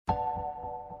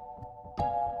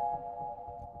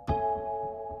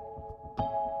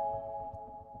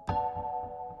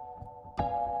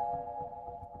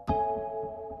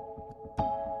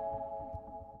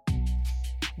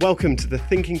Welcome to the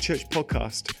Thinking Church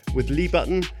podcast with Lee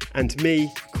Button and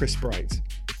me, Chris Bright.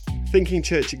 Thinking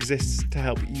Church exists to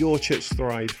help your church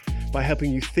thrive by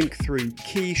helping you think through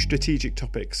key strategic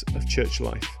topics of church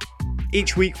life.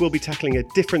 Each week we'll be tackling a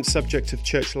different subject of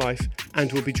church life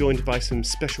and we'll be joined by some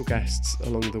special guests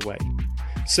along the way.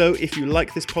 So if you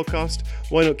like this podcast,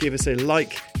 why not give us a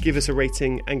like, give us a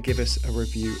rating and give us a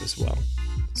review as well.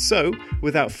 So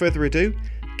without further ado,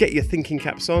 get your thinking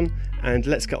caps on and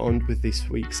let's get on with this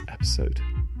week's episode.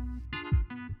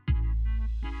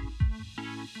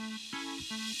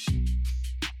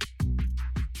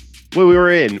 Well,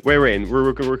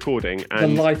 we're recording.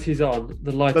 And the light is on.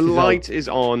 The light is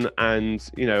on and,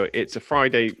 you know, it's a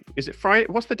Friday. Is it Friday?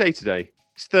 What's the day today?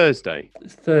 It's Thursday.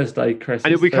 It's Thursday, Chris.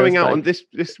 And it'll be coming out on this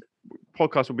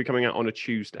podcast will be coming out on a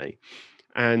Tuesday.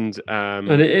 And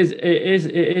it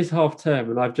is half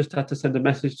term, and I've just had to send a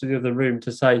message to the other room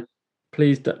to say,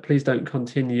 please don't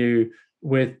continue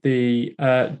with the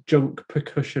junk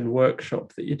percussion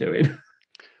workshop that you're doing.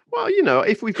 Well, you know,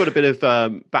 if we've got a bit of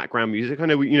background music, I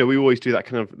know we always do that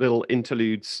kind of little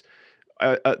interludes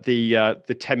at the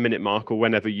 10-minute mark or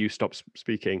whenever you stop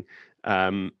speaking.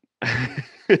 And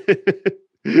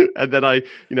then I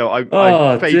fade in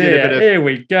a bit of. Here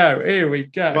we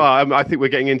go. Well, I think we're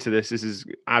getting into this. This is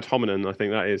ad hominem. I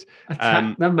think that is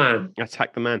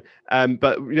attack the man.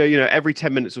 But you know, every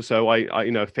 10 minutes or so,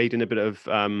 I fade in a bit of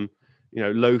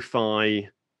lo-fi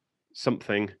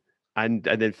something, and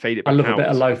then fade it back out. I love a bit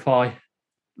of lo-fi.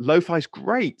 Lo-fi's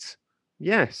great.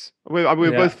 Yes, we're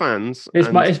both fans.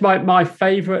 It's my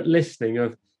favorite listening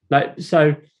of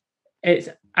so. It's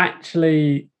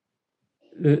actually.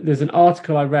 There's an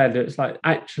article I read. It's like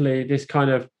actually this kind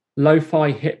of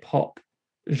lo-fi hip hop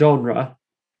genre,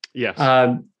 yes,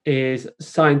 is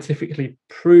scientifically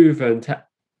proven to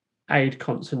aid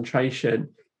concentration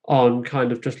on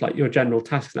kind of just like your general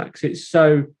task because it's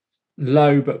so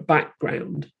low but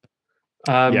background.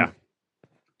 It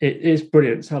is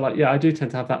brilliant. So I do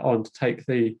tend to have that on to take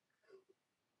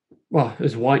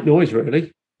as white noise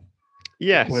really.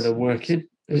 Yes, when I'm working.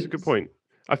 It's a good point.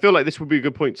 I feel like this would be a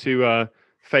good point to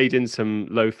fade in some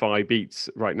lo-fi beats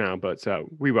right now, but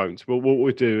we won't. What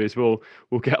we'll do is we'll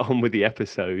get on with the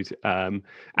episode. And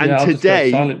today, just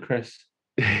go silent, Chris.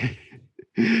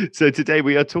 So today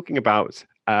we are talking about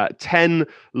 10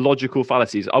 logical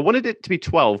fallacies. I wanted it to be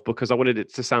 12 because I wanted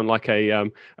it to sound like a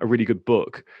really good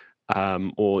book.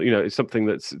 Or it's something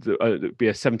that's be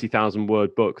a 70,000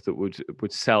 word book that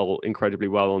would sell incredibly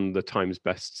well on the Times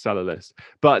bestseller list.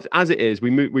 But as it is, we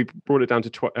brought it down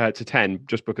to 10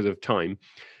 just because of time,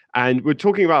 and we're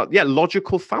talking about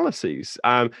logical fallacies.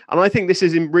 And I think this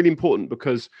is really important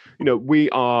because we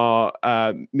are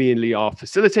me and Lee are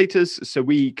facilitators, so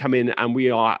we come in and we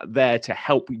are there to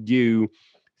help you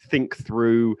think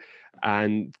through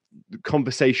and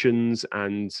conversations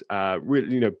and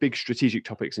really big strategic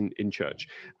topics in church.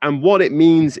 And what it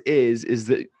means is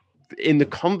that in the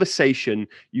conversation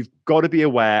you've got to be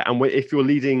aware, and if you're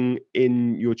leading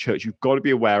in your church, you've got to be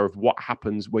aware of what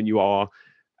happens when you are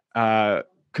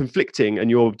conflicting and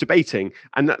you're debating,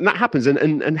 and that happens.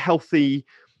 And healthy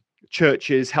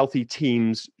churches, healthy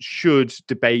teams should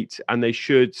debate, and they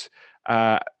should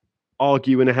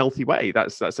argue in a healthy way.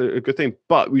 That's a good thing,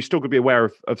 but we still got to be aware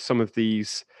of some of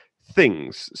these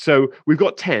things. So we've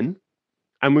got 10,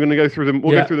 and we're going to go through them.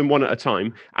 We'll go through them one at a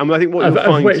time. And I think what you'll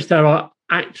find, of which there are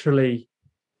actually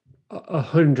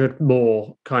 100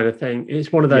 more, kind of thing.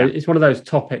 It's one of those. It's one of those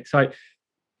topics.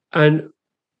 And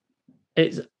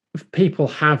people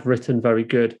have written very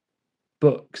good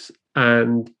books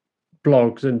and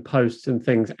blogs and posts and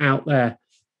things out there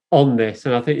on this.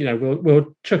 And I think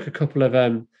we'll chuck a couple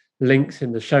of links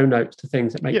in the show notes to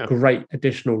things that make great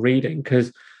additional reading,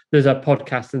 because there's a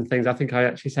podcast and things. I think I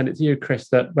actually sent it to you, Chris,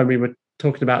 that when we were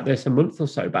talking about this a month or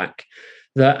so back,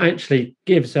 that actually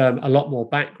gives a lot more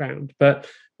background. But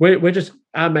we're just,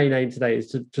 our main aim today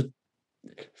is to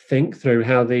think through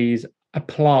how these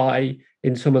apply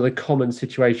in some of the common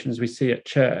situations we see at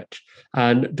church,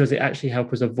 and does it actually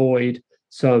help us avoid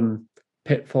some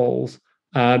pitfalls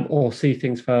or see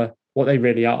things for what they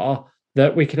really are,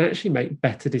 that we can actually make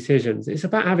better decisions. It's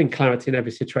about having clarity in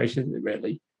every situation,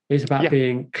 really. It's about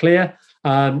being clear.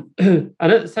 And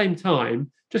at the same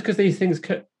time, just because these things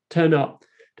turn up,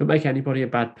 don't make anybody a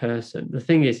bad person. The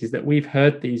thing is that we've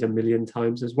heard these a million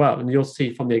times as well. And you'll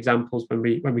see from the examples when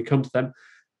we come to them,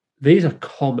 these are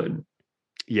common.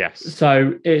 Yes.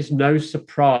 So it's no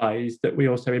surprise that we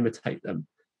also imitate them.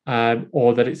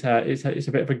 Or that it's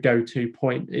a bit of a go-to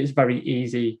point. It's very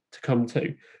easy to come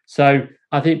to. So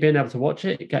I think being able to watch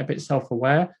it, get a bit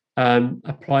self-aware,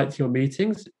 apply it to your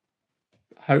meetings,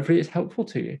 hopefully it's helpful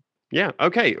to you. Yeah.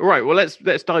 Okay. All right. Well,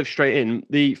 let's dive straight in.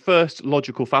 The first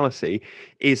logical fallacy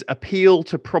is appeal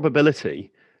to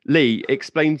probability. Lee,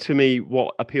 explain to me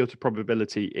what appeal to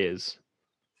probability is.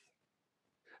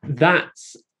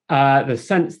 That's the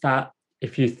sense that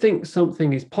if you think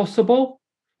something is possible,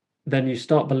 then you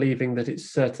start believing that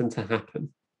it's certain to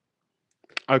happen.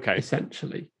 Okay.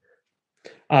 Essentially.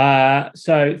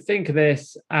 So think of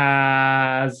this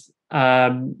as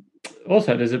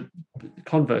also there's a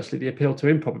conversely the appeal to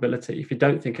improbability. If you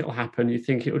don't think it'll happen, you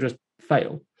think it will just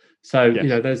fail. So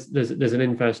Yes. there's an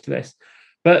inverse to this.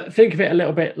 But think of it a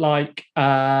little bit like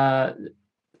I'll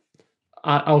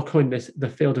coin this the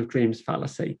field of dreams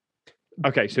fallacy.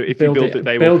 Okay, so if you build it,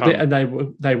 they will come. Build it, and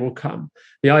they will come.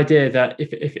 The idea that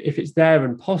if it's there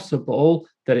and possible,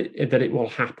 that it will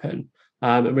happen.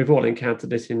 And we've all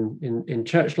encountered this in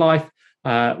church life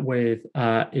with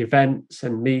events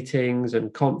and meetings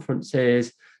and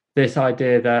conferences. This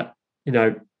idea that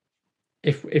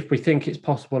if we think it's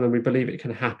possible and we believe it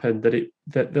can happen, that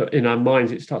in our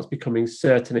minds it starts becoming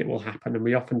certain it will happen, and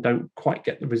we often don't quite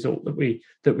get the result that we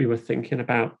were thinking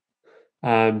about.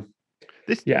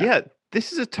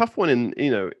 This is a tough one in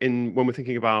when we're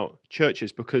thinking about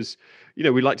churches, because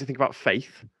we like to think about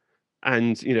faith,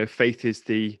 and faith is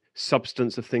the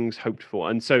substance of things hoped for,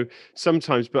 and so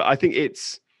sometimes, but I think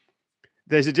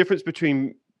there's a difference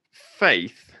between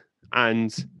faith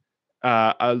and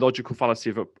a logical fallacy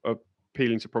of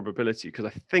appealing to probability, because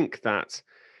I think that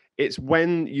it's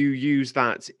when you use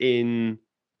that in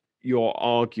your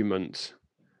argument.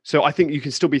 So I think you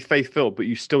can still be faith-filled, but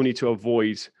you still need to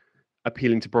avoid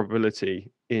appealing to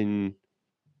probability in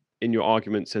your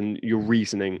arguments and your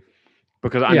reasoning,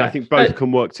 because I think both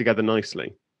can work together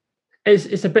nicely.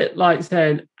 It's a bit like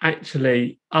saying,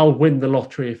 actually, I'll win the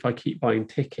lottery if I keep buying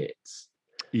tickets.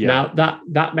 Yeah. Now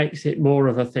that makes it more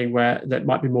of a thing where that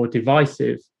might be more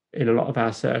divisive in a lot of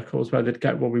our circles, where they'd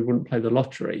go, well, we wouldn't play the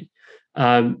lottery.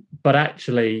 But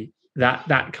actually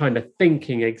that kind of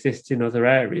thinking exists in other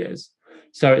areas.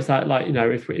 So it's like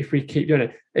if we keep doing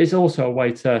it, it's also a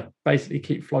way to basically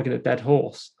keep flogging a dead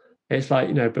horse. It's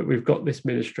like, but we've got this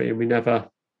ministry and we never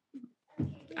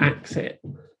axe it.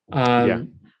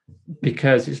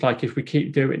 Because it's like, if we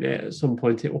keep doing it, at some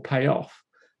point it will pay off.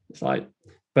 It's like,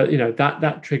 but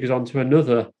that triggers onto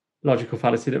another logical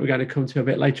fallacy that we're going to come to a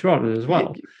bit later on as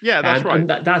well. Yeah, that's right. And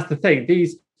that's the thing.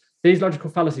 These logical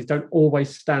fallacies don't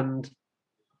always stand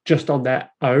just on their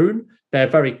own. They're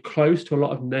very close to a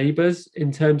lot of neighbors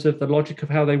in terms of the logic of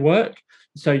how they work.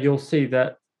 So you'll see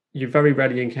that you very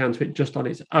rarely encounter it just on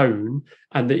its own,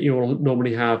 and that you will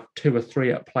normally have 2 or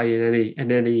 3 at play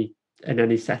in any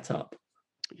setup.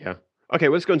 Yeah. Okay,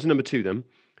 well, let's go on to number 2 then.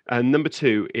 And number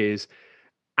 2 is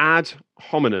ad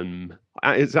hominem.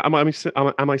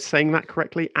 Am I saying that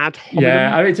correctly? Ad hominem?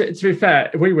 Yeah, I mean, to be fair,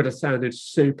 we would have sounded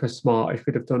super smart if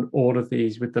we'd have done all of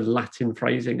these with the Latin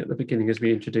phrasing at the beginning as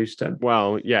we introduced them.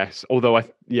 Well, yes. Although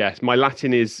my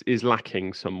Latin is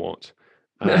lacking somewhat.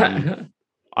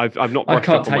 I've not. I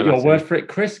can't take your word for it,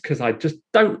 Chris, because I just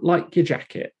don't like your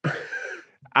jacket.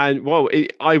 And well,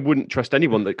 I wouldn't trust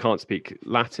anyone that can't speak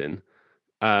Latin.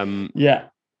 Yeah.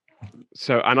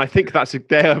 So, and I think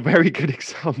they are very good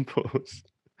examples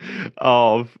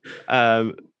of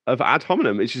ad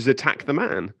hominem, which is attack the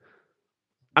man,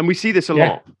 and we see this a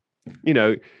lot.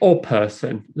 Or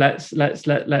person. Let's keep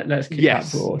that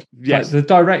broad. Yes. Like, the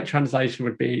direct translation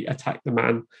would be attack the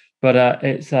man, but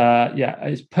it's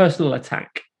personal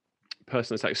attack.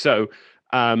 Personal attack. So,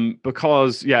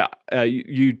 because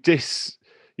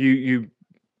you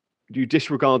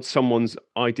disregard someone's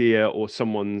idea or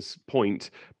someone's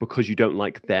point because you don't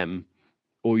like them,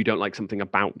 or you don't like something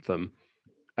about them,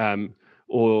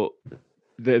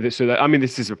 this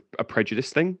is a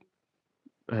prejudice thing.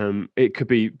 It could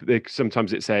be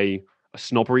sometimes it's a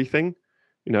snobbery thing.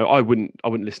 I wouldn't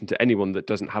listen to anyone that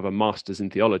doesn't have a master's in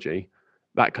theology,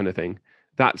 that kind of thing.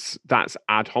 That's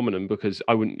ad hominem, because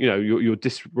I wouldn't. You're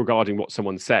disregarding what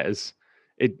someone says.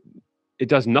 It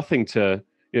does nothing to.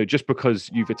 Just because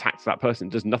you've attacked that person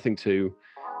does nothing to,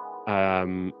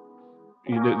 you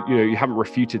haven't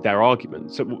refuted their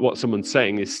argument. So what someone's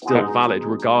saying is still valid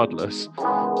regardless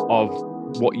of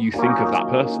what you think of that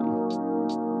person.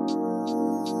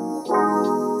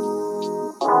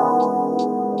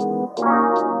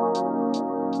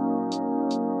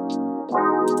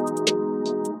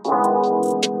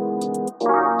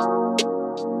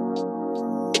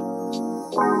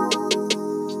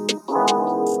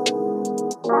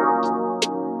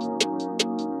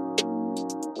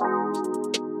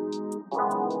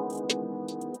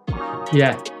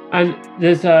 Yeah, and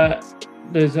there's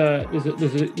there's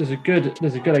a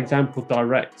good example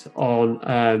direct on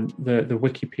the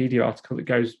Wikipedia article that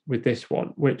goes with this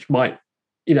one, which might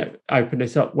open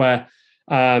this up, where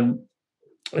a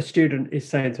student is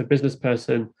saying to a business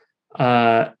person,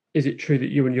 is it true that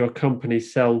you and your company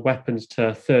sell weapons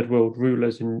to third world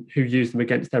rulers and who use them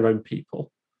against their own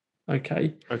people?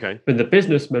 Okay. But the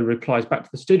businessman replies back to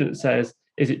the student and says,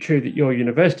 is it true that your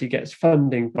university gets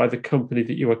funding by the company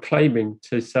that you are claiming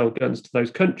to sell guns to those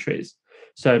countries?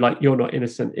 So, like, you're not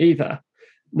innocent either.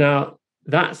 Now,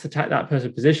 that's attack that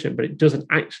person's position, but it doesn't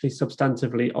actually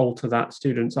substantively alter that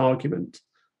student's argument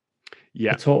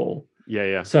at all.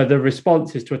 Yeah. So the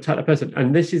response is to attack the person.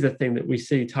 And this is the thing that we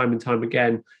see time and time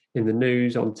again in the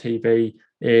news, on TV,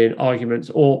 in arguments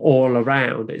all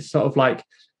around. It's sort of like,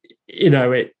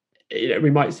 we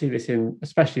might see this in,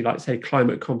 especially like, say,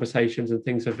 climate conversations and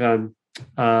things of the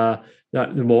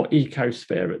more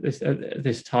ecosphere at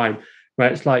this time,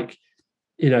 where it's like,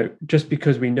 just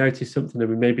because we notice something and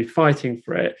we may be fighting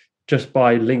for it, just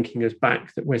by linking us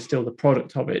back that we're still the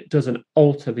product of it, doesn't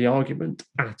alter the argument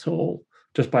at all,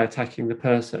 just by attacking the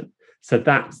person. So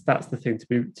that's the thing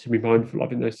to be mindful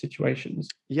of in those situations.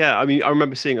 Yeah, I mean, I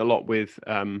remember seeing a lot with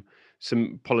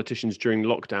some politicians during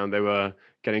lockdown. They were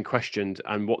getting questioned,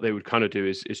 and what they would kind of do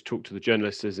is talk to the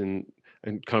journalists and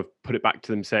kind of put it back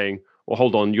to them, saying, well,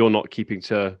 hold on, you're not keeping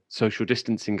to social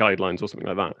distancing guidelines or something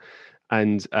like that.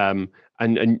 And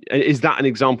is that an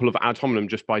example of ad hominem,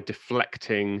 just by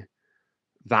deflecting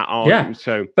that argument? Yeah.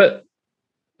 So, but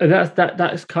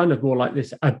that's kind of more like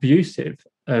this abusive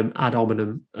ad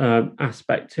hominem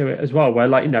aspect to it as well, where,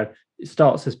 like, it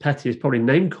starts as petty as probably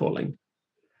name calling.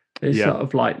 It's sort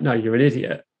of like, no, you're an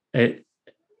idiot.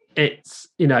 It's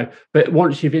but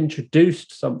once you've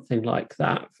introduced something like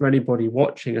that for anybody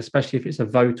watching, especially if it's a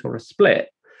vote or a split,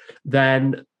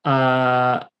 then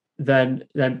people,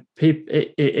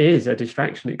 it is a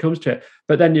distraction. It comes to it,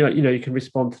 but then you can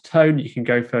respond to tone, you can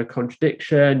go for a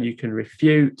contradiction, you can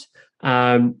refute.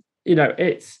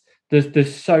 It's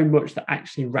there's so much that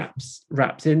actually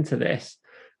wraps into this.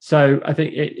 So I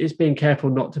think it's being careful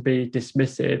not to be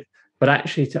dismissive, but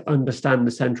actually to understand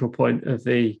the central point of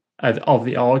the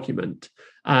argument.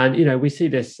 And we see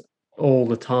this all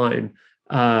the time.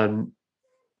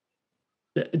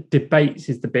 Debates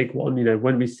is the big one.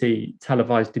 When we see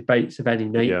televised debates of any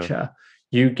nature,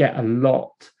 you get a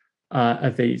lot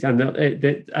of these, and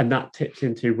that tips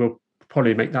into, we'll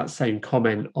probably make that same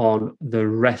comment on the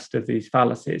rest of these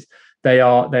fallacies. They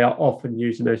are often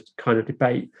used in those kind of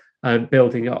debate,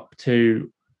 building up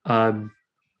to how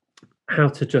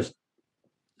to just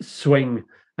swing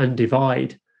and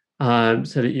divide,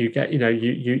 so that you get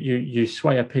you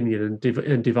sway opinion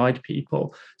and divide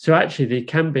people. So actually they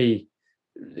can be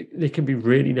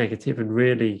really negative and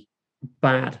really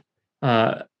bad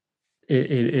in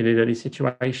any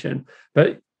situation.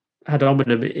 But ad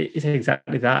hominem is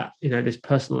exactly that. This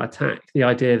personal attack, the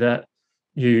idea that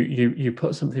you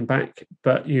put something back,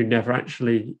 but you never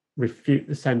actually refute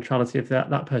the centrality of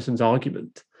that person's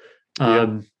argument.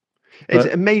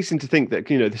 It's amazing to think that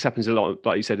this happens a lot,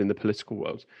 like you said, in the political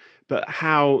world. But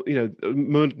how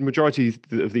majority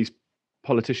of these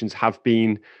politicians have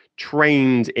been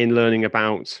trained in learning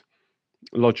about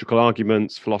logical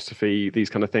arguments, philosophy, these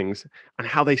kind of things, and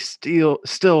how they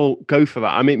still go for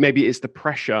that. I mean, maybe it's the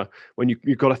pressure when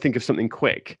you've got to think of something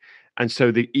quick, and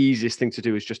so the easiest thing to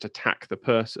do is just attack the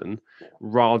person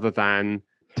rather than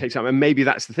take something. And maybe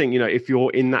that's the thing, if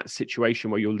you're in that situation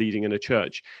where you're leading in a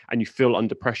church and you feel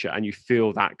under pressure and you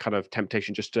feel that kind of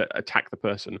temptation just to attack the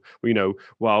person,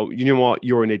 well, you know what,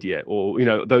 you're an idiot,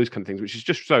 or those kind of things, which is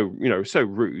just so so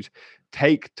rude.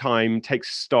 Take time, take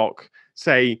stock,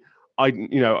 say,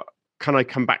 can I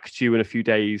come back to you in a few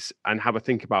days and have a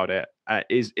think about it,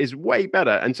 is way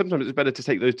better. And sometimes it's better to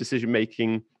take those decision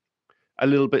making a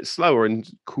little bit slower and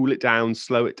cool it down,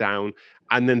 slow it down,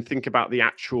 and then think about the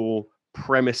actual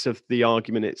premise of the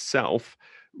argument itself,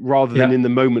 rather than in the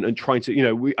moment and trying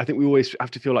to, I think we always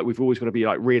have to feel like we've always got to be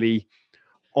like really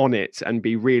on it and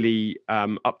be really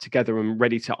up together and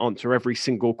ready to answer every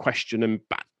single question and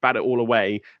bat it all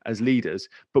away as leaders,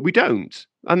 but we don't,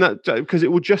 and that because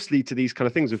it will just lead to these kind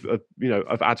of things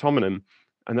of ad hominem,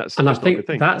 and I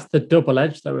think that's the double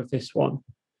edge though of this one,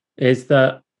 is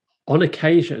that on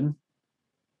occasion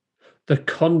the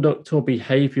conduct or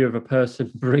behavior of a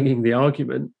person bringing the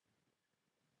argument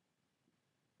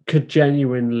could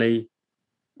genuinely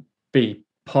be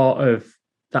part of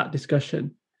that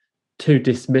discussion to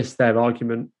dismiss their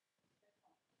argument.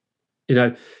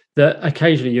 That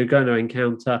occasionally you're going to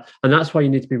encounter, and that's why you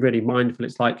need to be really mindful.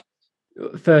 It's like,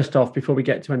 first off, before we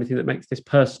get to anything that makes this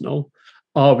personal,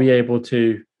 are we able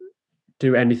to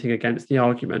do anything against the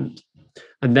argument?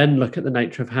 and then look at the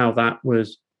nature of how that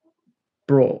was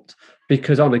brought,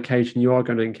 because on occasion you are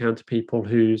going to encounter people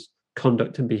whose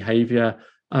conduct and behavior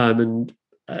and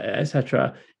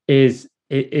etc. is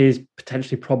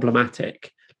potentially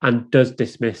problematic and does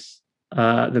dismiss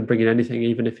them bringing anything,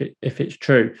 even if it's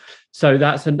true. So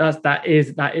that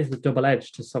is the double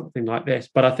edge to something like this.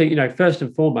 But I think, first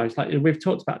and foremost, like we've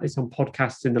talked about this on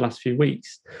podcasts in the last few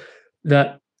weeks,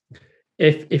 that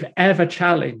if ever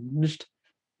challenged,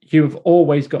 you have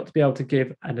always got to be able to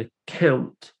give an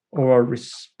account or a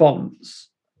response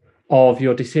of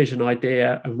your decision,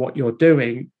 idea, and what you're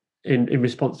doing in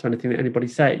response to anything that anybody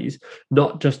says,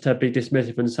 not just to be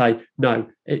dismissive and say, no,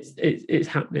 it's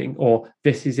happening, or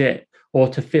this is it, or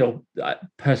to feel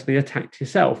personally attacked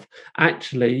yourself.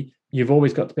 Actually, you've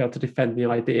always got to be able to defend the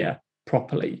idea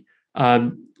properly.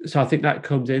 So I think that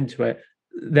comes into it.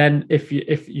 Then if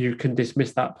you can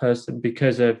dismiss that person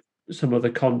because of some other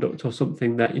conduct or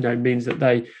something that means that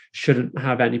they shouldn't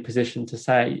have any position to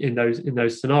say in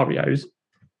those scenarios,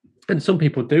 and some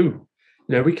people do,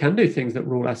 we can do things that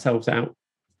rule ourselves out.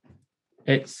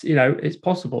 It's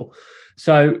possible.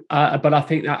 So but I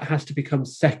think that has to become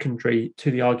secondary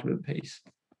to the argument piece.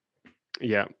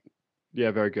 Yeah,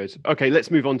 very good. Okay,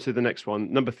 let's move on to the next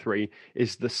one. Number 3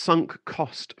 is the sunk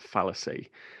cost fallacy.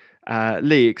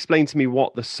 Lee, explain to me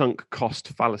what the sunk cost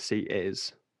fallacy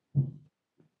is.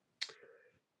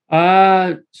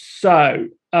 It's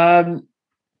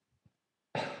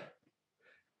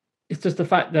just the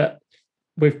fact that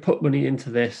we've put money into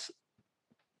this,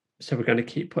 so we're going to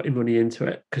keep putting money into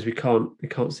it because we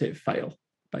can't see it fail,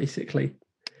 basically.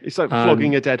 It's like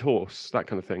flogging a dead horse, that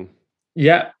kind of thing.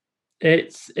 Yeah,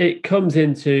 it comes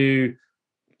into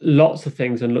lots of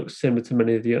things and looks similar to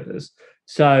many of the others.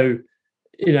 So,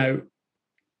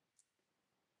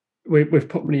 we've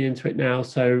put money into it now,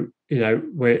 so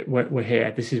we're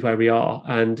here. This is where we are,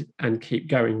 and keep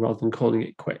going rather than calling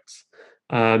it quits.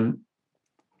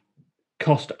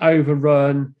 Cost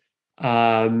overrun.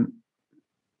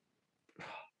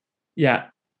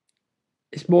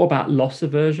 It's more about loss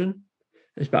aversion.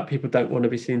 It's about people don't want to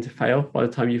be seen to fail by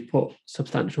the time you've put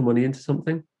substantial money into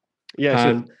something.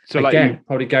 Yeah. So again,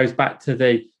 probably goes back to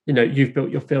the you've built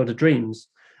your field of dreams.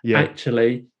 Yeah.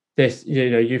 Actually, this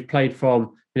you've played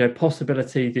from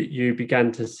possibility that you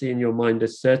began to see in your mind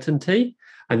as certainty,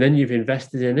 and then you've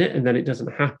invested in it, and then it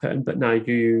doesn't happen. But now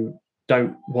you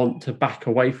don't want to back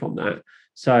away from that,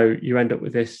 so you end up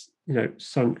with this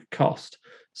sunk cost.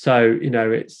 So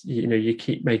it's you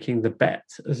keep making the bet,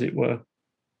 as it were.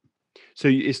 So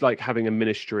it's like having a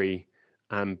ministry,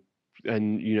 and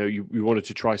you wanted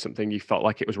to try something, you felt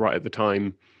like it was right at the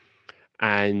time,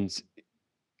 and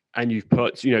you've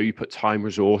put you put time,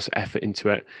 resource, effort into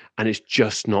it, and it's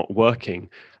just not working.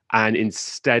 And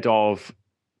instead of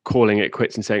calling it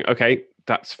quits and saying, okay,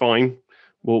 that's fine,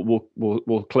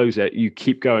 we'll close it, you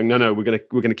keep going. No, we're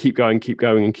gonna keep going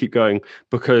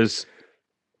because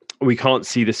we can't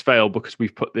see this fail because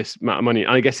we've put this amount of money.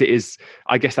 And I guess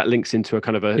that links into a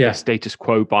kind of a status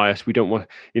quo bias. We don't want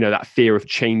that fear of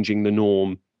changing the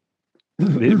norm.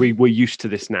 We're used to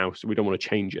this now, so we don't want to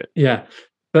change it. Yeah.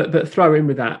 But throw in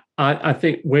with that, I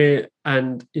think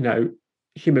human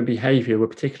behavior, we're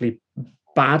particularly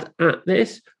bad at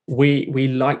this. We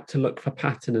like to look for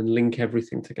pattern and link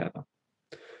everything together.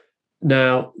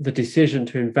 Now, the decision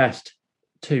to invest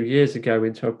 2 years ago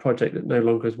into a project that no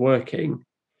longer is working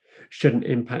shouldn't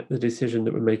impact the decision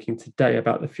that we're making today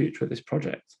about the future of this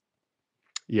project.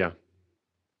 Yeah.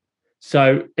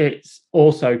 So it's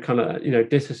also kind of,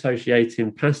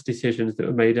 disassociating past decisions that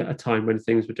were made at a time when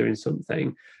things were doing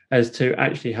something, as to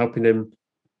actually helping them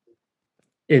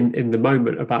in the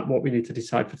moment about what we need to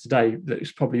decide for today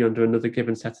that's probably under another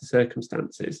given set of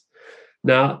circumstances.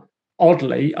 Now,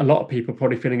 oddly, a lot of people are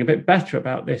probably feeling a bit better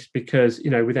about this because,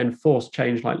 with enforced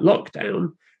change like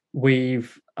lockdown,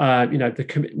 we've, the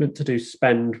commitment to do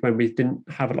spend when we didn't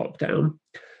have a lockdown.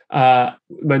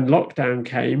 When lockdown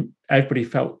came, everybody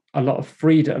felt a lot of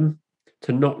freedom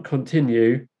to not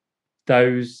continue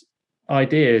those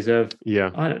ideas of,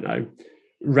 I don't know,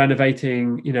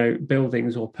 renovating,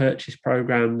 buildings or purchase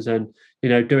programs and,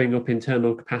 doing up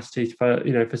internal capacity for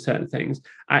certain things.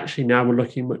 Actually, now we're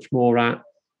looking much more at,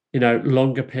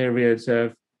 longer periods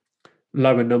of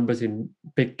lower numbers in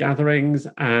big gatherings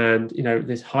and,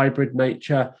 this hybrid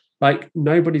nature. Like,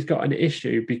 nobody's got an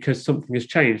issue because something has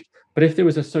changed. But if there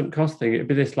was a sunk cost thing, it'd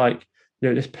be this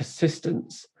this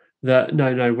persistence that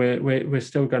we're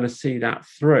still going to see that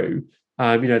through.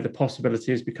 The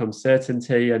possibilities become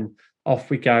certainty, and off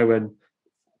we go, and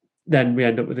then we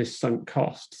end up with this sunk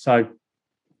cost. So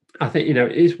I think it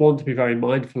is one to be very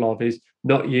mindful of, is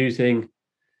not using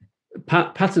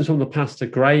patterns from the past are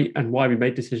great, and why we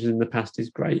made decisions in the past is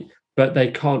great, but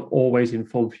they can't always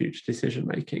inform future decision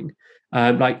making.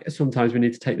 Like sometimes we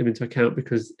need to take them into account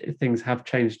because things have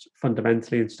changed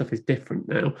fundamentally and stuff is different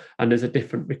now, and there's a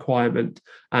different requirement.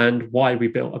 And why we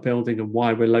built a building and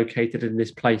why we're located in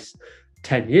this place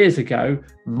 10 years ago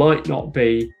might not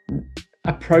be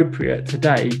appropriate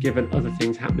today, given other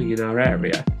things happening in our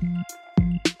area.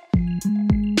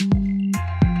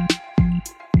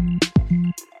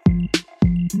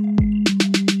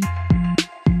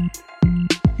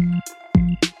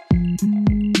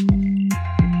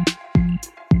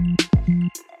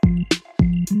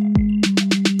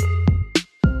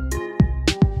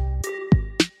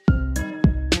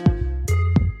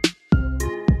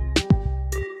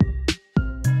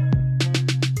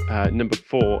 Number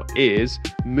 4 is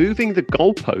moving the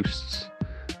goalposts.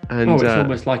 And it's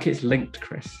almost like it's linked,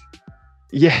 Chris.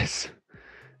 Yes,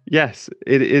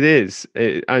 it is.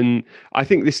 And I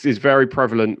think this is very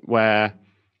prevalent where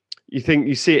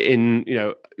you see it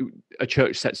in, a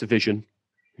church sets a vision,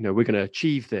 we're going to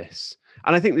achieve this.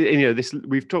 And I think that, this,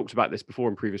 we've talked about this before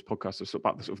in previous podcasts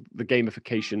about the sort of the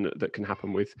gamification that can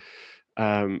happen with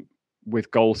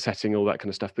goal setting, all that kind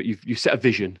of stuff. But you set a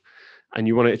vision and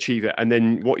you want to achieve it. And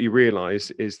then what you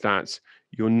realize is that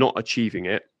you're not achieving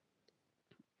it.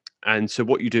 And so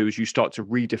what you do is you start to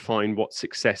redefine what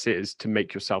success is to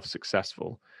make yourself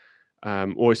successful.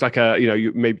 Or it's like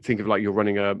you maybe think of like you're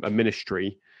running a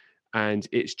ministry and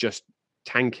it's just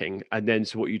tanking. And then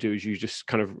so what you do is you just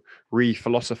kind of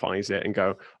re-philosophize it and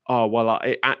go, oh, well,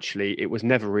 it was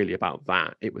never really about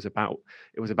that. It was about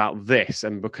this.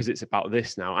 And because it's about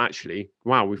this now, actually,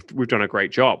 wow, we've done a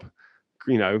great job.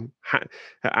 A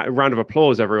round of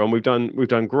applause, everyone. We've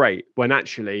done great. When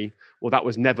actually, well, that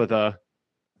was never the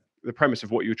premise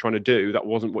of what you were trying to do. That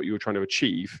wasn't what you were trying to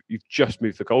achieve. You've just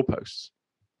moved the goalposts.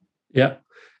 Yeah.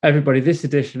 Everybody, this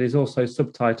edition is also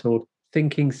subtitled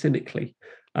Thinking Cynically.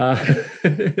 Which,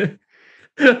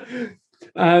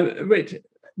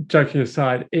 joking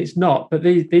aside, it's not, but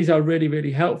these are really,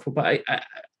 really helpful. But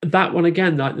that one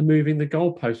again, like the moving the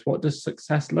goalpost, what does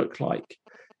success look like?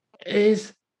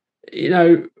 Is,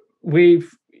 we've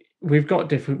got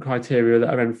different criteria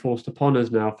that are enforced upon us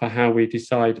now for how we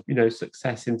decide,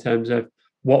 success in terms of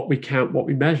what we count, what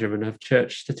we measure, and have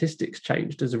church statistics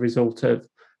changed as a result of,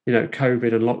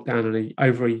 COVID and lockdown and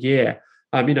over a year.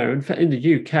 In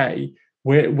the UK,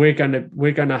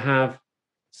 we're gonna have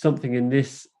something in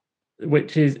this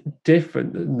which is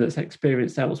different than that's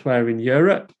experienced elsewhere in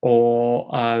Europe or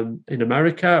in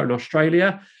America and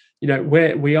Australia.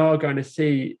 We're going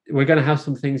to have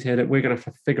some things here that we're going to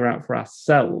have to figure out for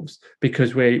ourselves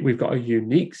because we've got a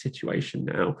unique situation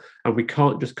now and we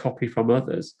can't just copy from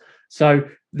others. So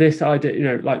this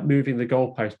idea, like moving the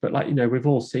goalpost, but we've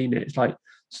all seen it. It's like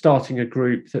starting a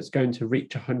group that's going to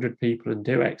reach 100 people and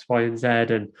do X, Y, and Z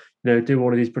and, do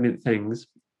all of these brilliant things.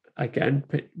 Again,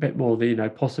 a bit more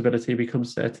the, possibility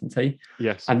becomes certainty.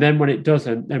 Yes. And then when it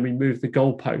doesn't, then we move the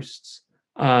goalposts.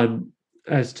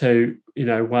 As to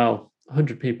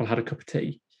 100 people had a cup of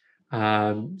tea,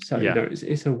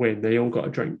 it's a win. They all got a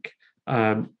drink.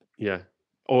 Or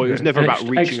it was never about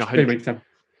reaching 100.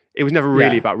 It was never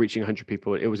really about reaching 100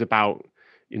 people. It was about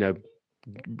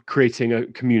creating a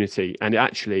community. And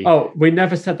actually, we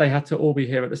never said they had to all be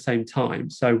here at the same time.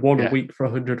 So a week for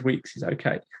 100 weeks is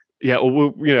okay. Yeah,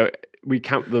 or we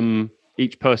count them.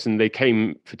 Each person, they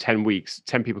came for 10 weeks.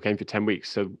 10 people came for 10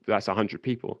 weeks, so that's 100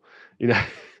 people. It's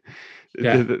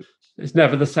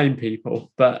never the same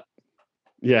people, but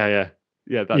that's it.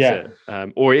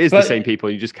 Or it is the same people,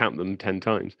 you just count them 10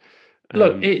 times.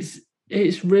 Look, it's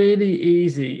really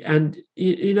easy, and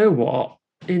you know what?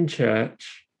 In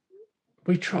church,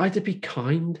 we try to be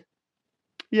kind.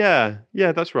 Yeah,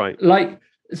 that's right.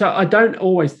 So I don't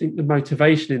always think the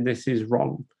motivation in this is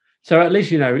wrong. So at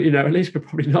least at least we're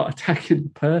probably not attacking the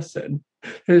person.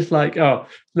 It's like, oh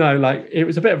no, like it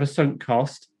was a bit of a sunk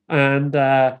cost. And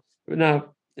now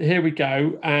here we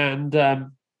go, and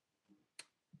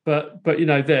but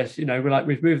this, we're like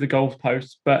we've moved the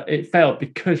goalposts, but it failed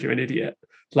because you're an idiot.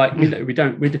 Like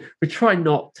we try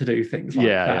not to do things like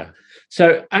that. Yeah.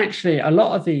 So actually, a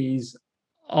lot of these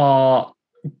are,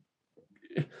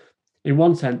 in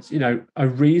one sense, a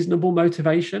reasonable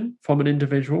motivation from an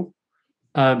individual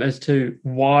as to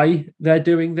why they're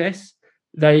doing this.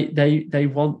 They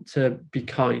want to be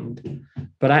kind,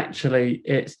 but actually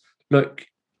it's, look,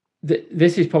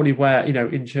 this is probably where,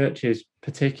 in churches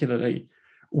particularly,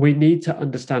 we need to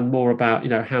understand more about,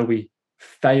 how we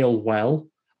fail well,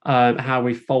 how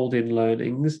we fold in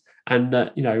learnings, and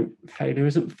that, failure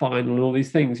isn't final and all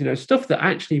these things, stuff that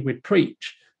actually we'd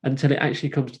preach, until it actually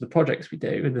comes to the projects we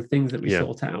do and the things that we Yeah.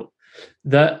 sort out,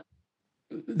 that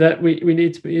we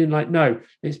need to be in like, no,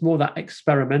 it's more that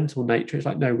experimental nature. It's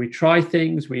like, no, we try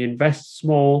things, we invest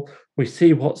small, we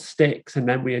see what sticks, and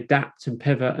then we adapt and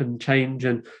pivot and change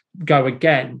and go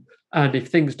again. And if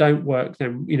things don't work,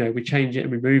 then, you know, we change it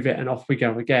and we move it and off we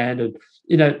go again. And,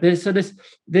 you know, this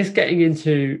getting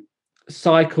into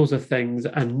cycles of things,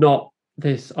 and not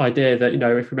this idea that, you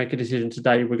know, if we make a decision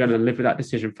today, we're going to live with that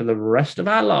decision for the rest of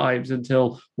our lives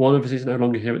until one of us is no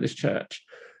longer here at this church.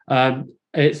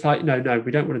 It's like, no,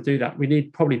 we don't want to do that. We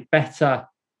need probably better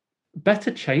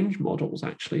change models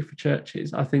actually for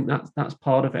churches. I think that's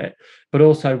part of it, but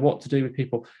also what to do with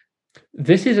people.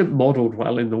 This isn't modeled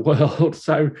well in the world.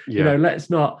 So, you know, let's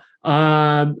not,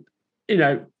 you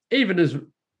know, even as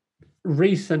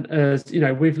recent as, you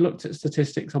know, we've looked at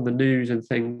statistics on the news and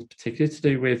things, particularly to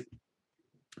do with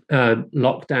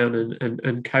lockdown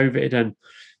and COVID, and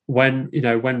when, you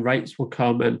know, when rates will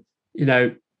come, and, you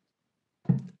know,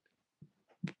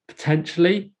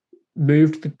 potentially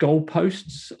moved the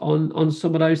goalposts on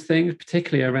some of those things,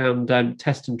 particularly around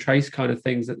test and trace kind of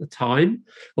things at the time.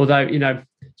 Although, you know,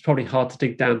 it's probably hard to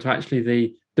dig down to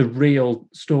actually the real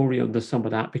story under some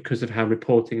of that because of how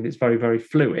reporting, and it's very, very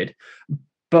fluid.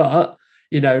 But,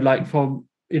 you know, like from,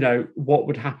 you know, what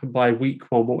would happen by week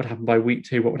one, what would happen by week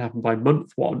two, what would happen by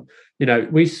month one, you know,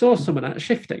 we saw some of that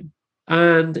shifting.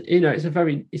 And, you know, it's a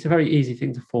very easy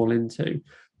thing to fall into.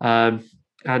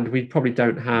 And we probably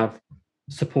don't have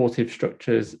supportive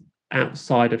structures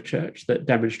outside of church that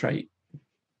demonstrate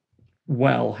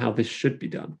well how this should be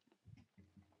done.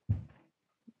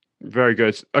 Very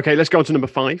good. Okay, let's go on to number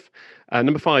 5.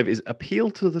 Number 5 is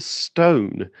appeal to the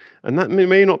stone. And that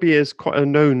may not be as quite a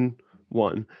known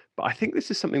one, but I think this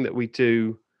is something that we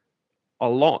do a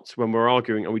lot when we're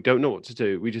arguing and we don't know what to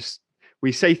do.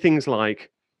 We say things like,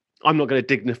 I'm not going to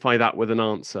dignify that with an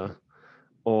answer.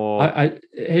 Or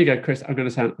here you go, Chris. I'm going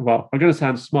to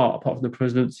sound smart apart from the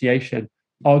pronunciation.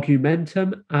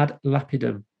 Argumentum ad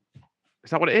lapidem.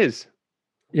 Is that what it is?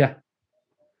 Yeah.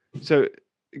 So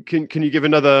can you give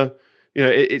another? You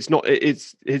know,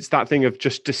 it's that thing of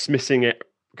just dismissing it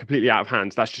completely out of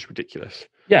hand. That's just ridiculous.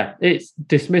 Yeah, it's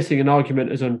dismissing an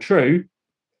argument as untrue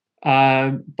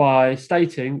by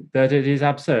stating that it is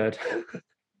absurd.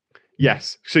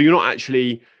 Yes. So you're not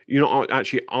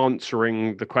actually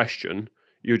answering the question.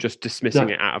 You're just dismissing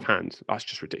it out of hand. That's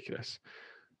just ridiculous.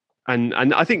 And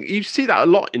I think you see that a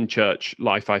lot in church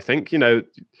life. I think, you know,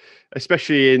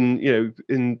 especially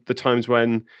in the times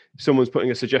when someone's putting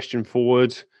a suggestion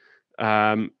forward,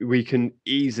 we can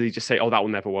easily just say, "Oh, that will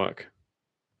never work."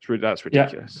 That's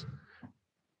ridiculous. Yeah.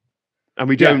 And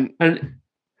we don't.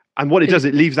 And what it does,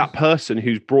 it leaves that person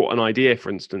who's brought an idea, for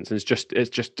instance, and it's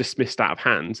just dismissed out of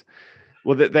hand.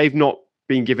 Well, that they've not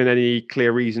been given any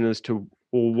clear reason as to,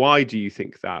 or why do you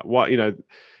think that? What, you know?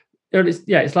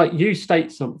 It's like you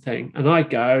state something and I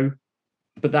go,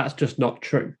 but that's just not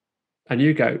true. And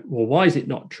you go, well, why is it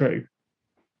not true?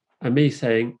 And me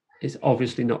saying, it's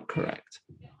obviously not correct.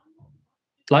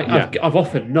 Like I've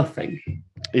offered nothing.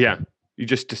 Yeah, you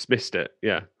just dismissed it.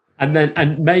 Yeah.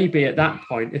 And maybe at that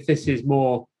point, if this is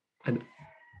more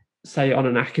say on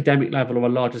an academic level or a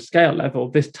larger scale level,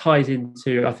 this ties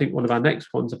into, I think, one of our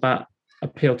next ones about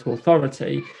appeal to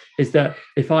authority, is that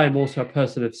if I am also a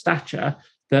person of stature,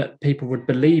 that people would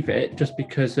believe it just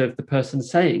because of the person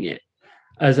saying it,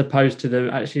 as opposed to them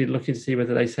actually looking to see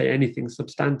whether they say anything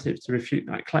substantive to refute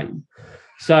that claim.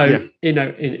 So, you know,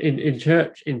 in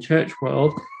church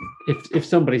world, if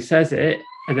somebody says it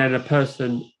and then a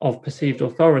person of perceived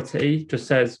authority just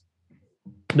says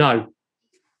no.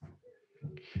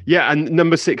 Yeah, and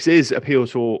number 6 is appeal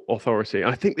to authority.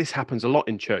 And I think this happens a lot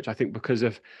in church. I think because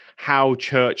of how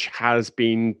church has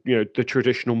been, you know, the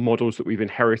traditional models that we've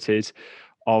inherited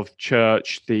of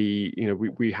church.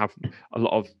 We have a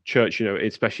lot of church, you know,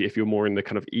 especially if you're more in the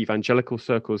kind of evangelical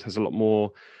circles, has a lot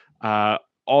more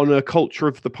honor culture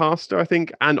of the pastor, I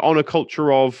think, and honor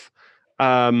culture of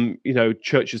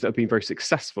churches that have been very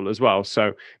successful as well.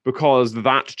 So because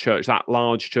that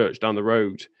large church down the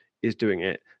road is doing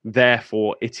it,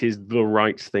 therefore it is the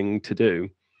right thing to do,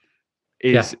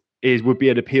 would be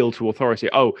an appeal to authority.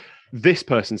 Oh, this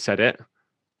person said it.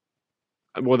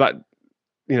 Well, that,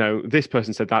 you know, this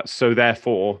person said that, so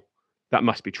therefore that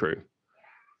must be true.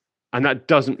 And that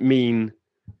doesn't mean,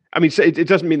 so it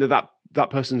doesn't mean that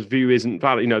person's view isn't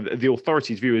valid. You know, the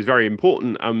authority's view is very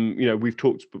important. You know, we've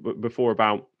talked before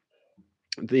about,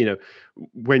 you know,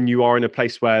 when you are in a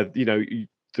place where, you know,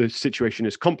 the situation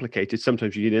is complicated,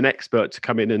 sometimes you need an expert to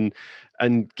come in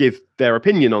and give their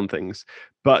opinion on things.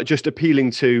 But just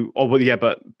appealing to, oh, well, yeah,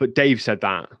 but Dave said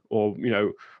that, or, you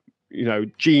know,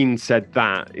 Gene said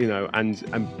that,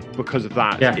 and because of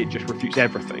that, Yeah. it just refutes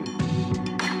everything.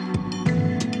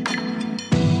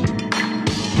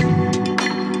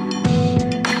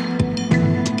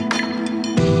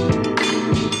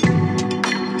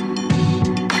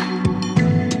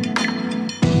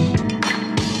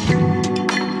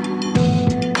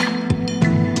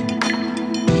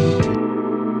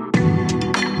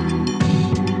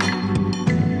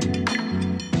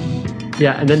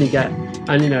 Yeah, and then you get,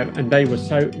 and they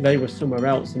were somewhere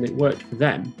else and it worked for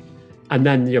them, and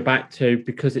then you're back to,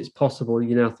 because it's possible,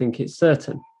 you now think it's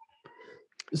certain.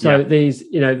 So these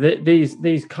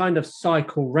kind of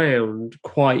cycle round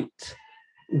quite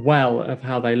well of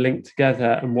how they link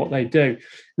together and what they do.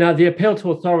 Now, the appeal to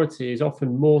authority is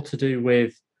often more to do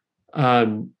with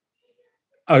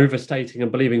overstating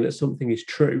and believing that something is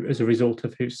true as a result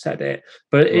of who said it.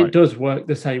 But it does work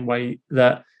the same way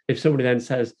that if somebody then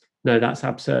says, no, that's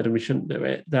absurd and we shouldn't do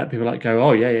it, that people go,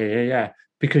 oh, yeah.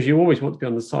 Because you always want to be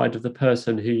on the side of the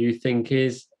person who you think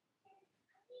is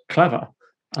clever.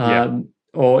 So,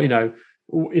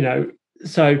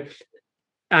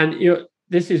 and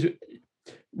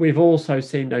we've also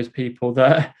seen those people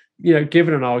that,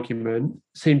 given an argument,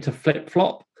 seem to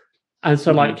flip-flop. And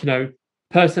so,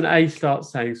 person A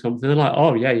starts saying something, they're like,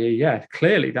 oh, yeah,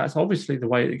 clearly, that's obviously the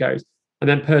way it goes. And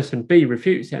then person B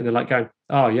refutes it, and they're like going,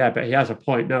 oh, yeah, but he has a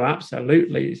point. No,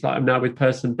 absolutely. It's like, I'm now with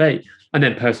person B. And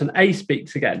then person A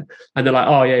speaks again, and they're like,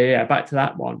 oh, yeah, back to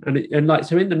that one. And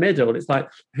so in the middle, it's like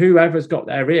whoever's got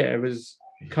their ear is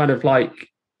kind of like,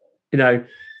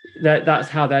 that's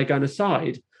how they're going to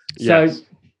side. Yes. So,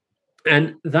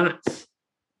 and that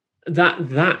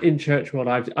in church world,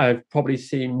 I've probably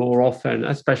seen more often,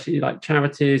 especially like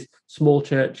charities, small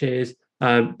churches,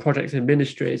 projects and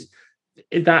ministries.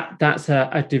 That's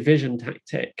a division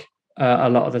tactic a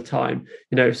lot of the time.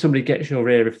 If somebody gets your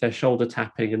ear, if they're shoulder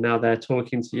tapping and now they're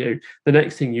talking to you, the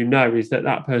next thing you know is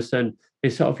that person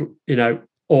is sort of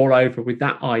all over with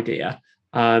that idea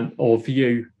or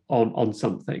view on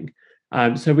something.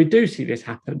 So we do see this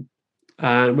happen,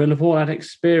 and we'll have all had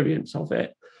experience of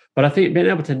it. But I think being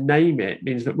able to name it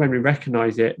means that when we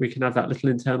recognize it, we can have that little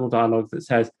internal dialogue that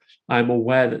says, I'm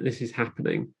aware that this is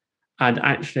happening. And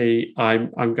actually,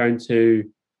 I'm going to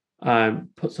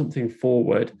put something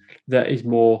forward that is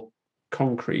more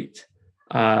concrete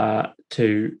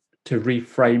to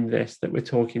reframe this that we're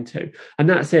talking to. And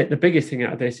that's it. The biggest thing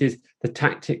out of this is the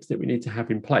tactics that we need to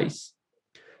have in place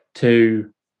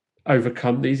to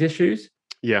overcome these issues.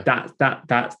 Yeah, that's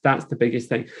the biggest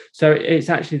thing. So it's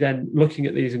actually then looking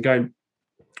at these and going,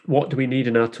 what do we need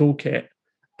in our toolkit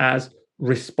as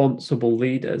responsible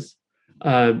leaders?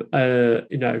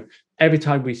 Every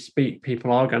time we speak,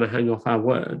 people are going to hang off our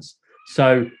words.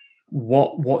 So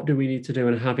what do we need to do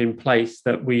and have in place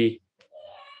that we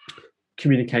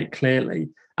communicate clearly?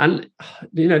 And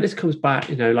this comes back,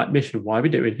 like mission, why are we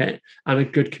doing it, and a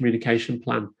good communication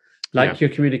plan. Your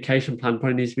communication plan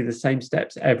probably needs to be the same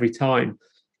steps every time,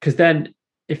 because then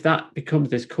if that becomes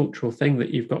this cultural thing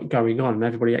that you've got going on and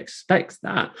everybody expects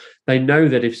that, they know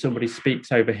that if somebody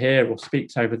speaks over here or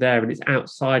speaks over there and it's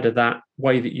outside of that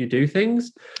way that you do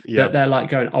things, that they're like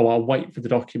going, oh, I'll wait for the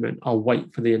document, I'll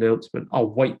wait for the announcement, I'll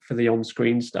wait for the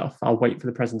on-screen stuff, I'll wait for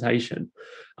the presentation,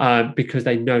 because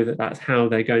they know that that's how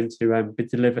they're going to be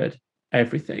delivered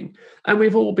everything. And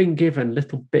we've all been given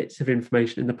little bits of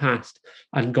information in the past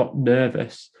and got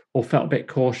nervous or felt a bit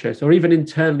cautious, or even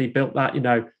internally built that,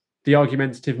 the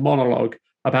argumentative monologue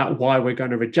about why we're going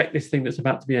to reject this thing that's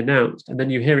about to be announced. And then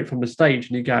you hear it from the stage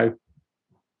and you go,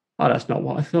 oh, that's not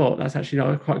what I thought. That's actually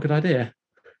not quite a good idea.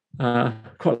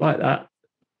 Quite like that.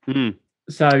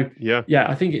 So,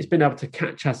 I think it's been able to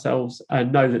catch ourselves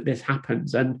and know that this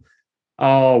happens. And,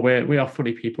 we are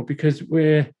funny people because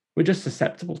we're just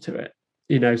susceptible to it.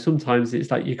 Sometimes it's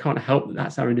like you can't help that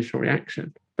that's our initial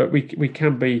reaction. But we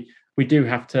do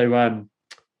have to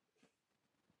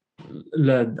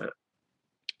learn that.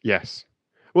 Yes.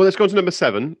 Well, let's go on to number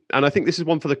 7. And I think this is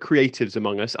one for the creatives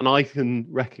among us. And I can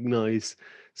recognize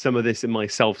some of this in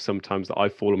myself sometimes, that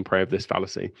I've fallen prey of this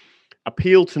fallacy.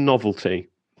 Appeal to novelty,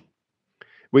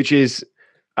 which is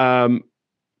going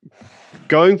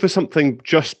for something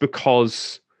just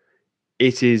because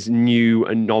it is new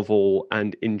and novel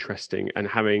and interesting, and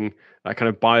having that kind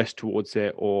of bias towards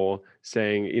it, or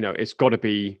saying, it's got to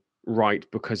be right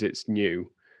because it's new.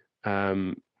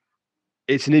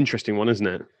 It's an interesting one, isn't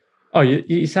it? Oh,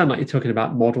 you sound like you're talking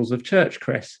about models of church,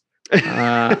 Chris.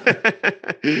 No,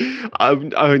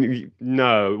 it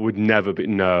would never be.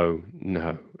 No.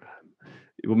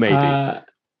 Well, maybe.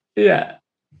 Yeah,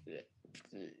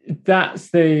 that's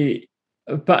the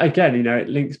but again, it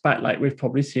links back, like we've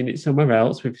probably seen it somewhere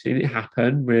else. We've seen it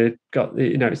happen. We've got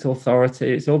the, it's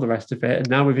authority, it's all the rest of it. And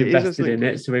now we've invested in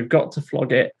it. So we've got to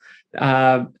flog it. You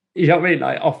know what I mean?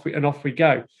 Like off we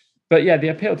go. But yeah, the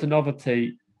appeal to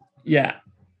novelty, yeah,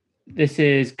 this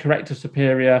is correct or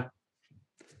superior.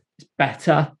 It's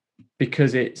better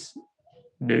because it's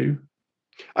new.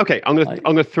 Okay, I'm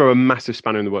gonna throw a massive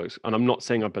spanner in the works, and I'm not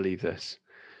saying I believe this.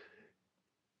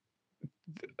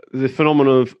 The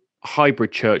phenomenon of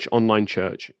hybrid church, online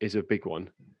church, is a big one.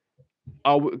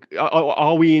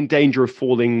 Are we in danger of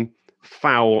falling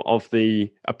foul of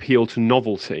the appeal to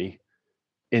novelty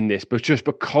in this? But just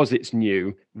because it's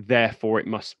new, therefore it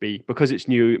must be, because it's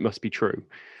new, it must be true.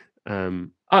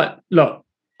 Look,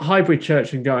 hybrid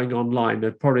church and going online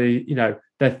are probably,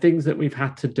 they're things that we've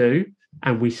had to do,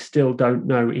 and we still don't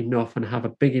know enough and have a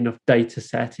big enough data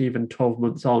set, even 12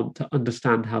 months on, to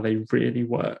understand how they really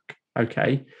work.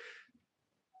 Okay.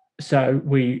 So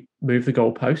we move the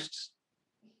goalposts.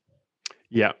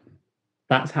 Yeah.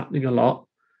 That's happening a lot.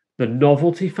 The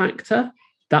novelty factor,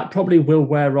 that probably will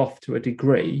wear off to a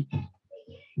degree.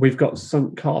 We've got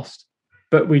sunk cost,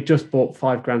 but we just bought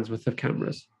 $5,000 worth of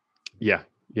cameras. Yeah.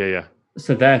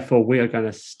 So therefore, we are going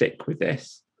to stick with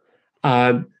this.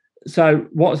 So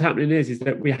what's happening is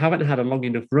that we haven't had a long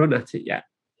enough run at it yet.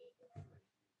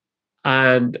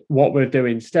 And what we're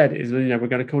doing instead is, we're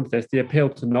going to come to this. The appeal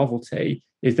to novelty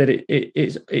is that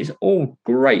it's all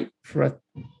great for a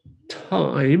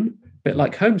time, a bit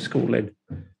like homeschooling.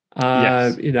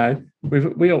 Yes.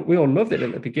 We all loved it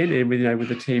at the beginning with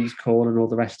the Teams call and all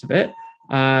the rest of it.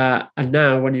 And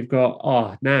now when you've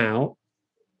got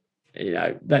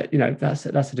that's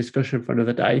a discussion for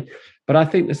another day. But I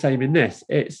think the same in this.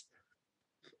 It's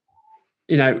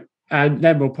and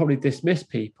then we'll probably dismiss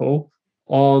people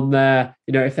on their,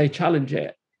 if they challenge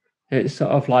it. It's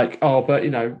sort of like,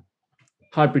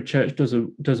 hybrid church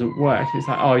doesn't work. It's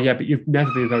like, oh yeah, but you've never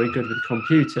been very good with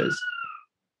computers.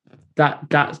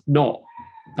 That's not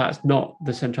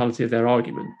the centrality of their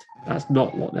argument. That's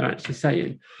not what they're actually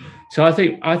saying. So I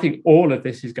think all of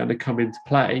this is going to come into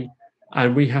play,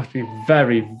 and we have to be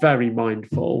very, very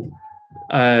mindful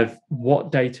of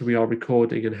what data we are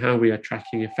recording and how we are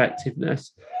tracking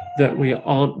effectiveness, that we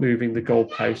aren't moving the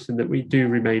goalposts, and that we do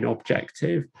remain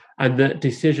objective, and that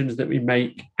decisions that we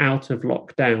make out of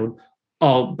lockdown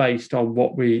aren't based on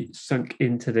what we sunk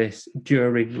into this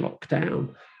during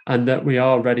lockdown, and that we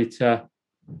are ready to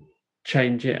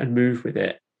change it and move with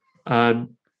it.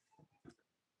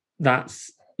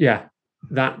 That's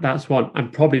one,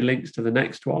 and probably links to the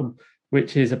next one,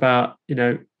 which is about,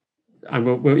 and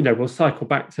we'll cycle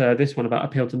back to this one about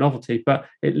appeal to novelty, but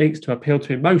it links to appeal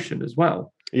to emotion as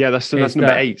well. Yeah, that's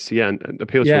number 8. Yeah, and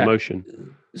appeal to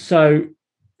emotion. So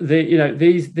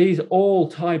these all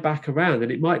tie back around,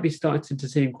 and it might be starting to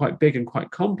seem quite big and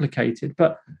quite complicated,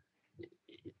 but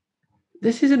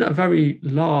this isn't a very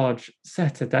large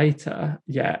set of data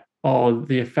yet on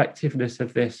the effectiveness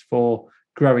of this for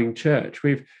growing church.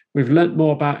 We've learned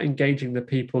more about engaging the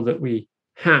people that we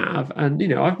have, and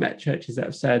I've met churches that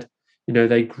have said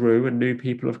they grew and new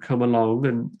people have come along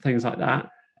and things like that,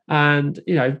 and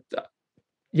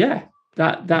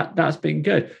that's been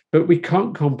good, but we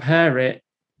can't compare it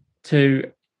to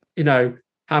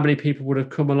how many people would have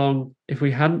come along if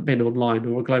we hadn't been online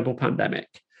or a global pandemic.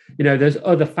 There's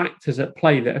other factors at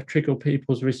play that have triggered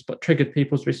people's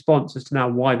response as to now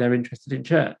why they're interested in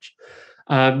church.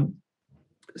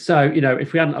 So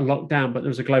if we hadn't a lockdown but there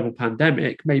was a global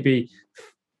pandemic, maybe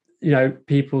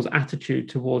people's attitude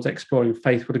towards exploring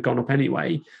faith would have gone up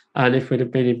anyway. And if we'd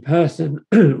have been in person,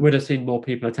 we'd have seen more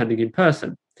people attending in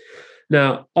person.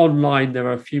 Now, online, there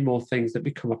are a few more things that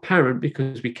become apparent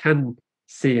because we can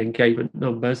see engagement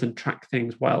numbers and track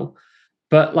things well.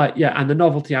 But and the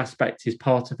novelty aspect is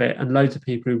part of it. And loads of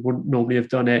people who wouldn't normally have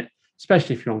done it,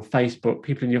 especially if you're on Facebook,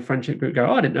 people in your friendship group go,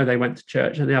 oh, I didn't know they went to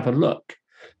church, and they have a look.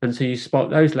 And so you spot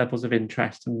those levels of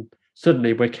interest, and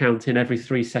suddenly we're counting every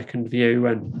 3-second view,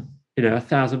 and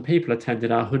 1,000 people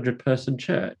attended our 100-person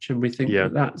church, and we think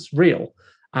that's real.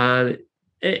 And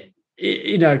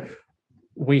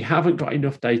we haven't got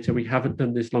enough data. We haven't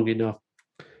done this long enough.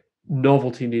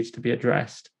 Novelty needs to be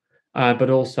addressed, but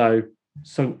also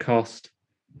sunk cost,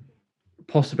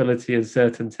 possibility, and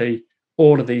certainty.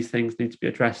 All of these things need to be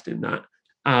addressed in that.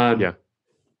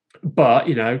 But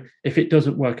if it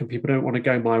doesn't work and people don't want to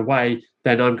go my way,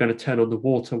 then I'm going to turn on the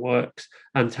waterworks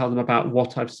and tell them about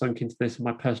what I've sunk into this and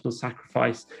my personal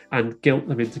sacrifice, and guilt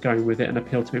them into going with it and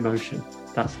appeal to emotion.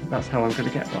 That's how I'm going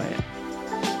to get by it.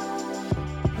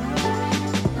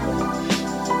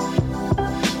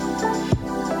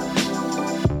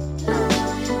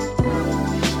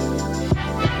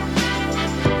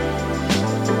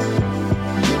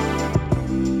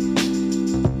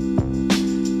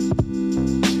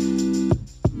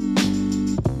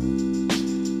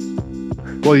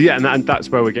 Well, yeah, and that's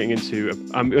where we're getting into.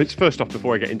 It's first off,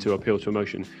 before I get into appeal to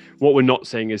emotion, what we're not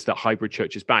saying is that hybrid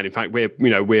church is bad. In fact, we're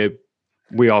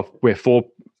for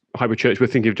hybrid church. We're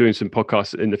thinking of doing some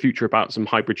podcasts in the future about some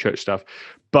hybrid church stuff,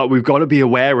 but we've got to be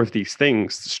aware of these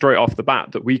things straight off the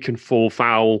bat, that we can fall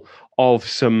foul of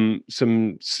some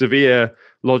severe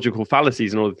logical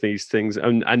fallacies and all of these things,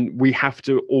 and we have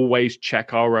to always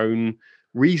check our own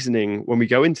reasoning when we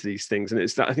go into these things. And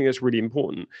I think that's really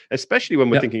important, especially when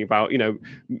we're thinking about,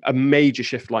 a major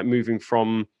shift like moving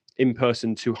from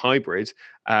in-person to hybrid.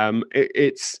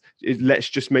 Let's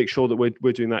just make sure that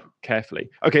we're doing that carefully.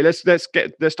 Okay, let's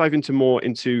dive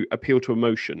into appeal to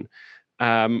emotion.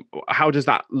 How does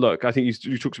that look? I think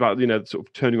you talked about, sort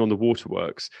of turning on the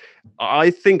waterworks. I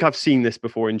think I've seen this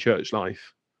before in church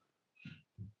life.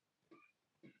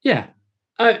 Yeah.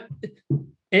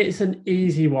 It's an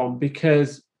easy one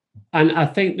because, and I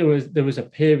think there was a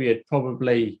period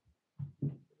probably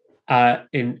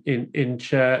in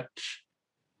church,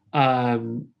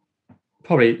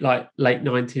 probably like late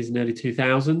 90s and early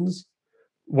 2000s,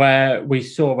 where we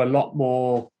saw a lot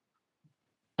more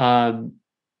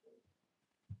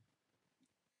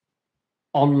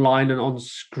online and on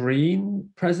screen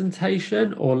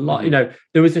presentation, or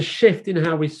there was a shift in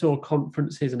how we saw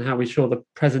conferences and how we saw the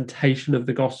presentation of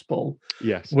the gospel.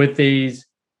 Yes, with these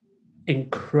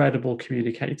incredible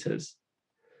communicators.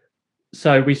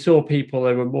 So we saw people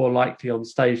who were more likely on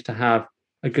stage to have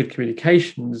a good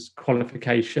communications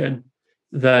qualification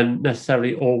than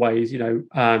necessarily always,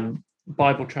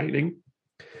 Bible training.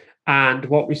 And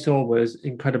what we saw was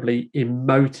incredibly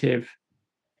emotive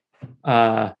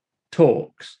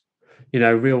talks,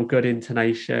 real good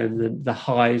intonation, and the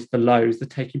highs, the lows, they're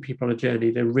taking people on a journey,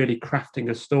 they're really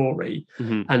crafting a story,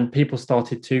 and people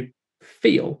started to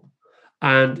feel.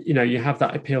 And, you have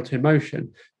that appeal to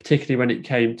emotion, particularly when it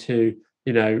came to,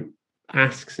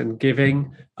 asks and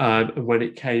giving, and when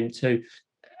it came to,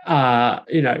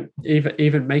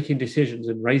 even making decisions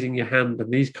and raising your hand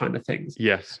and these kind of things.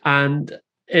 Yes. And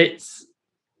it's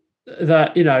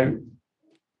that,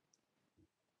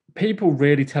 people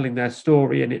really telling their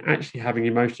story and it actually having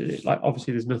emotion. Like,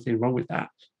 obviously there's nothing wrong with that.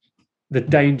 The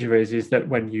danger is that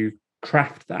when you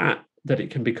craft that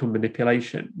it can become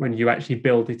manipulation when you actually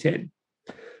build it in.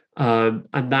 And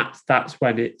that's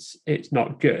when it's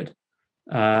not good.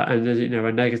 And there's,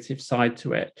 a negative side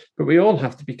to it. But we all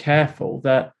have to be careful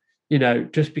that,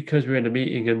 just because we're in a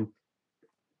meeting and,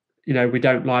 we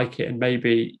don't like it, and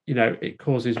maybe, it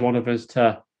causes one of us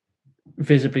to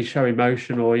visibly show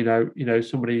emotion, or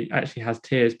somebody actually has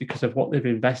tears because of what they've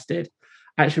invested.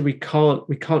 Actually, we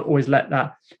can't always let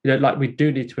that, like, we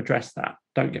do need to address that.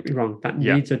 Don't get me wrong, that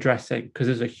needs addressing, because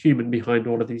there's a human behind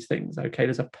all of these things. Okay,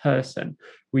 there's a person.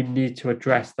 We need to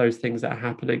address those things that are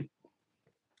happening.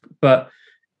 But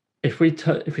if we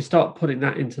start putting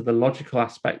that into the logical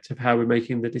aspect of how we're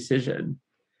making the decision,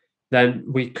 then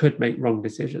we could make wrong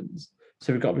decisions.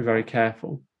 So we've got to be very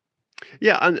careful.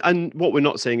 Yeah, and what we're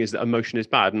not saying is that emotion is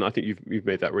bad, and I think you've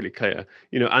made that really clear.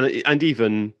 And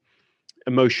even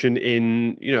emotion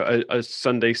in a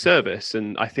Sunday service,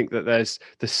 and I think that there's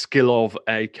the skill of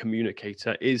a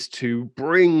communicator is to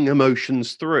bring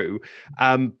emotions through.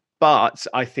 But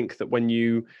I think that when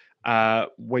you're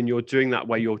doing that,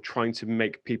 where you're trying to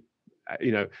make people,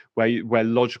 where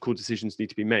logical decisions need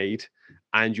to be made,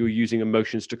 and you're using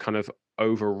emotions to kind of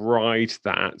override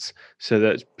that, so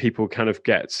that people kind of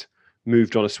get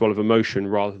moved on a swell of emotion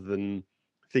rather than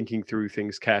thinking through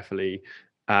things carefully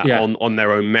on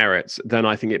their own merits, then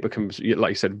I think it becomes, like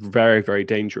you said, very, very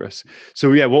dangerous. So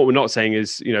what we're not saying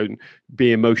is,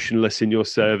 be emotionless in your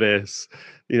service,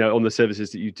 on the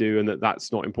services that you do, and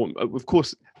that's not important. Of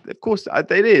course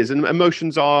it is, and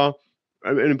emotions are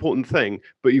an important thing,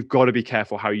 but you've got to be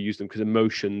careful how you use them, because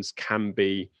emotions can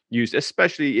be used,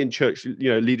 especially in church,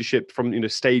 leadership, from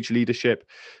stage leadership.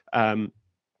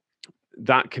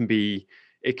 That can be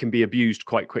abused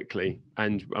quite quickly,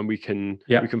 and we can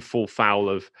fall foul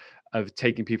of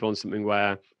taking people on something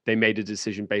where they made a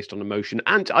decision based on emotion.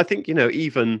 And I think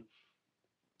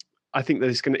I think that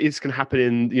it's going to happen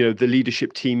in the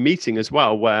leadership team meeting as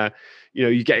well, where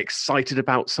you get excited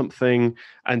about something,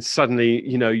 and suddenly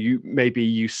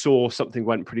you saw something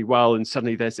went pretty well, and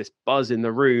suddenly there's this buzz in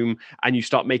the room, and you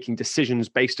start making decisions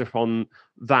based upon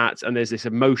that, and there's this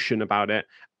emotion about it,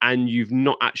 and you've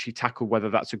not actually tackled whether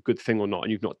that's a good thing or not,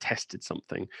 and you've not tested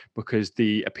something, because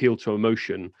the appeal to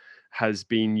emotion has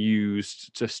been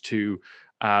used just to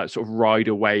sort of ride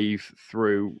a wave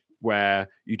through, where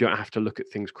you don't have to look at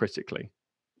things critically.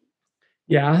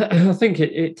 Yeah, I think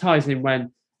it ties in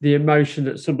when the emotion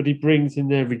that somebody brings in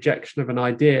their rejection of an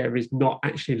idea is not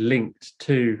actually linked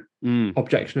to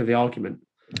objection of the argument.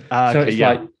 So it's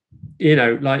like,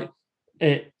 like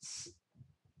it's,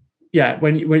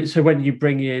 when you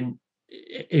bring in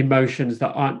emotions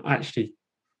that aren't actually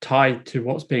tied to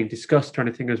what's being discussed or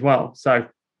anything as well. So,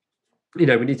 we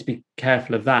need to be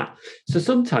careful of that. So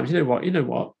sometimes, you know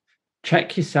what,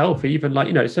 check yourself, even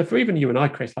like, so for even you and I,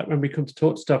 Chris, like when we come to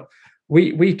talk stuff,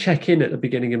 we check in at the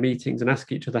beginning of meetings and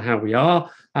ask each other how we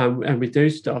are, and we do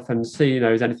stuff and see,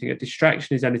 is anything a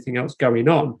distraction, is anything else going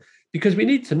on? Because we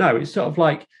need to know. It's sort of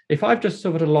like, if I've just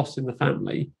suffered a loss in the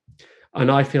family and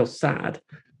I feel sad,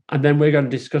 and then we're going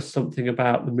to discuss something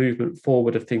about the movement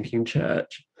forward of thinking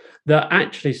church, that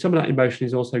actually some of that emotion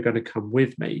is also going to come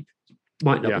with me.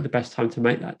 Might not be the best time to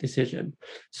make that decision.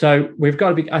 So we've got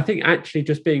to be, I think, actually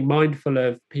just being mindful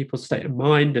of people's state of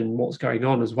mind and what's going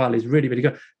on as well is really, really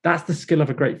good. That's the skill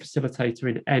of a great facilitator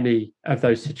in any of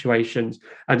those situations,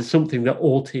 and something that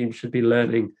all teams should be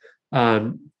learning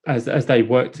as they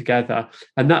work together.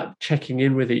 And that checking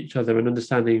in with each other and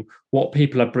understanding what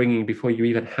people are bringing before you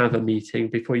even have a meeting,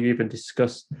 before you even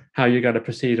discuss how you're going to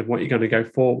proceed and what you're going to go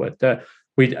forward, that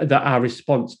our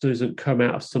response doesn't come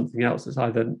out of something else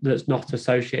that's not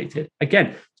associated.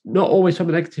 Again, not always from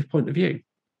a negative point of view,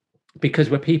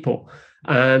 because we're people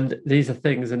and these are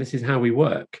things and this is how we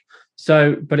work.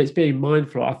 So, but it's being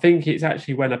mindful. I think it's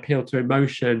actually when appeal to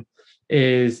emotion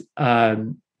is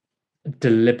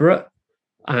deliberate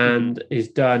and is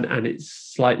done, and it's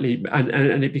slightly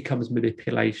and it becomes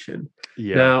manipulation.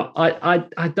 Now,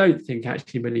 I don't think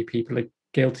actually many people are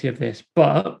guilty of this,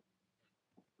 but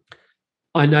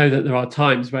I know that there are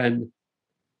times when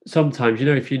sometimes,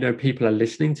 if people are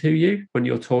listening to you when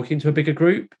you're talking to a bigger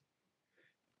group,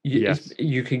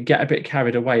 you can get a bit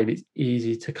carried away, and it's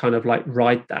easy to kind of like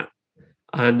ride that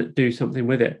and do something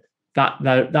with it. That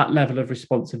level of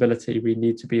responsibility we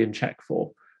need to be in check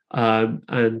for, and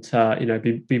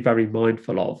be very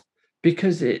mindful of,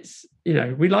 because it's,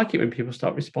 we like it when people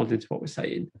start responding to what we're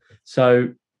saying.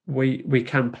 So we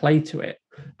can play to it.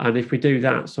 And if we do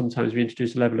that, sometimes we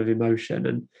introduce a level of emotion,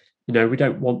 and we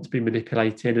don't want to be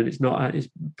manipulated, and it's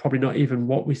probably not even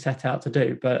what we set out to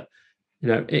do, but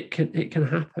it can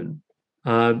happen,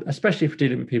 especially if we're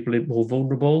dealing with people more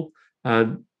vulnerable.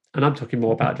 And I'm talking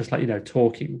more about just like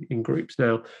talking in groups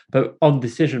now, but on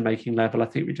decision making level, I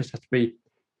think we just have to be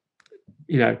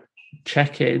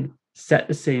check in, set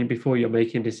the scene before you're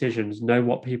making decisions, know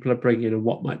what people are bringing and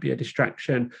what might be a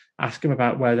distraction, ask them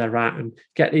about where they're at, and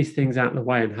get these things out of the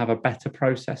way and have a better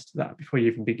process to that before you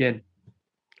even begin.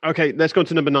 Okay, let's go on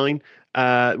to number 9,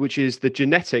 which is the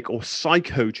genetic or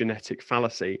psychogenetic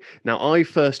fallacy. Now, I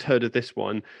first heard of this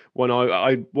one when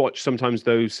I watch sometimes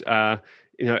those,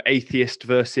 atheist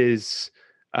versus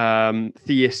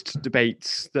theist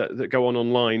debates that go on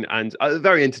online, and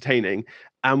very entertaining.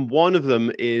 And one of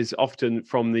them is often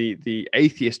from the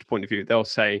atheist point of view. They'll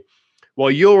say, well,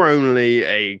 you're only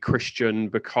a Christian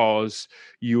because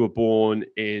you were born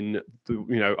in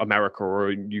America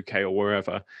or UK or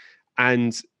wherever.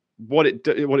 And what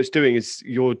it's doing is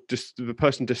the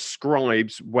person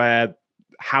describes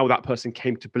how that person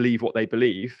came to believe what they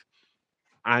believe,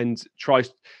 and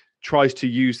tries to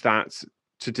use that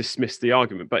to dismiss the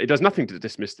argument. But it does nothing to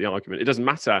dismiss the argument. It doesn't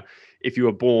matter if you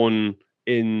were born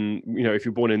if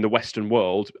you're born in the Western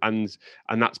world and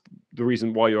that's the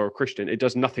reason why you're a Christian. It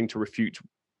does nothing to refute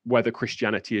whether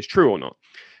Christianity is true or not.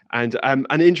 And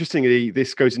interestingly,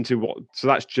 this goes into so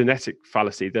that's genetic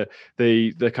fallacy.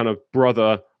 The kind of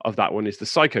brother of that one is the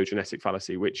psychogenetic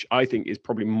fallacy, which I think is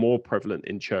probably more prevalent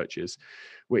in churches,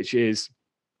 which is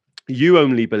you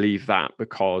only believe that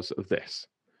because of this.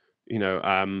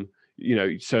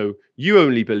 So you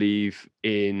only believe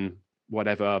in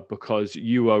whatever because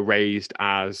you were raised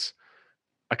as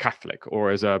a Catholic or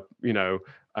as a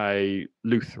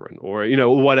Lutheran or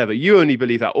whatever. You only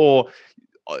believe that, or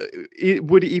it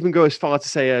would even go as far to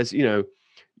say as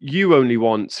you only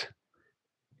want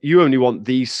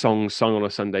these songs sung on a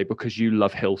Sunday because you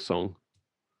love Hillsong,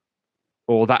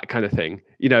 or that kind of thing.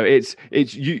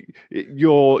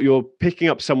 You're picking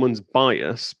up someone's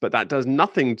bias, but that does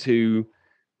nothing to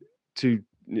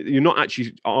you're not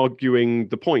actually arguing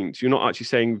the point. You're not actually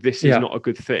saying this is not a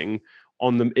good thing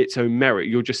on its own merit.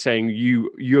 You're just saying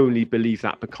you only believe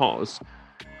that because,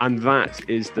 and that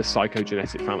is the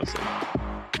psychogenetic fallacy.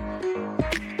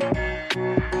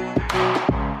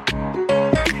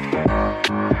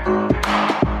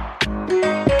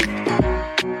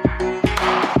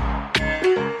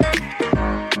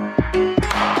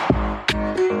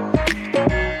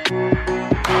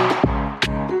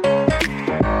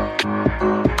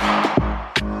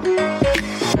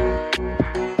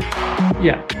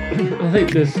 Yeah, I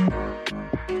think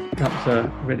that was a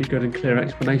really good and clear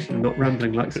explanation, not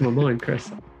rambling like some of mine,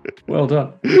 Chris. Well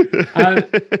done.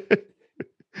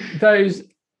 Those,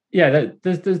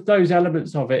 there's those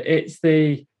elements of it. It's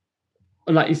the,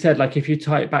 like you said, like if you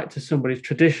tie it back to somebody's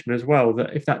tradition as well,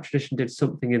 that if that tradition did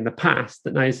something in the past,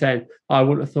 that now you're saying, I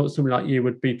wouldn't have thought somebody like you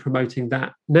would be promoting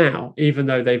that now, even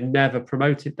though they've never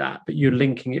promoted that, but you're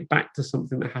linking it back to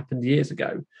something that happened years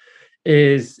ago,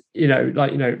 is,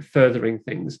 furthering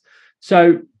things.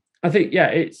 So I think,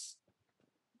 it's,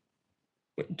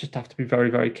 we just have to be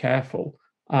very, very careful.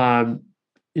 Watch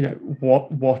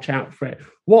out for it.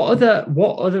 What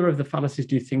other of the fallacies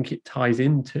do you think it ties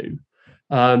into?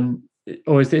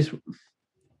 Or is this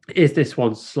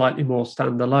one slightly more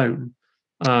standalone?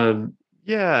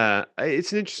 Yeah,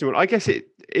 it's an interesting one. I guess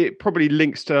it probably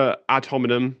links to ad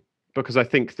hominem, because I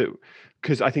think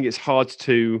it's hard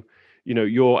to,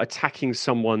 you're attacking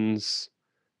someone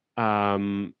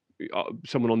on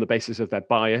the basis of their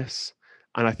bias,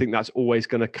 and I think that's always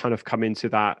going to kind of come into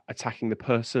that attacking the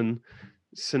person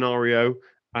scenario.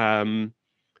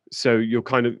 So you're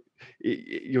kind of,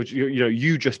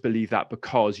 you just believe that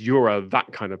because you're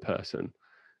that kind of person,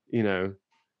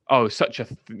 such a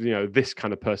this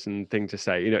kind of person thing to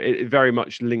say. It very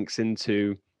much links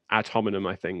into ad hominem,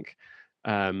 I think.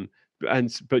 But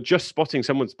just spotting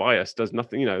someone's bias does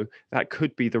nothing. That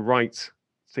could be the right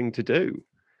thing to do.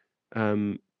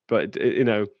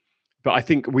 But I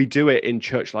think we do it in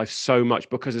church life so much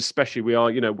because, especially,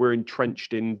 we're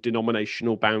entrenched in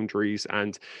denominational boundaries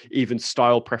and even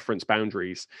style preference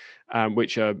boundaries,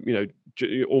 which are,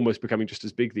 almost becoming just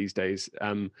as big these days,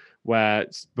 where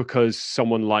because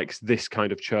someone likes this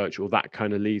kind of church or that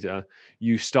kind of leader,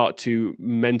 you start to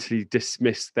mentally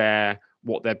dismiss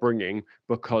what they're bringing,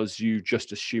 because you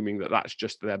just assuming that that's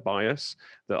just their bias,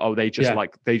 that, they just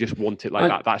want it like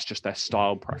that. That's just their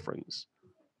style preference.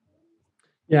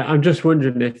 Yeah, I'm just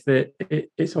wondering if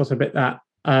it's also a bit that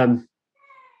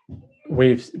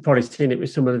we've probably seen it with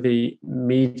some of the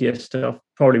media stuff,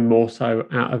 probably more so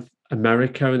out of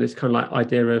America, and this kind of like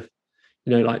idea of,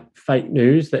 like fake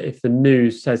news, that if the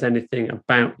news says anything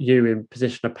about you in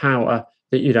position of power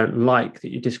that you don't like,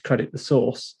 that you discredit the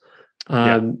source.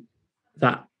 You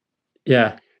would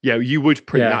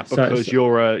print that because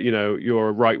you're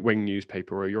a right-wing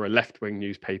newspaper, or you're a left-wing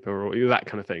newspaper, or that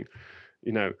kind of thing.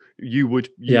 You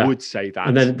would say that,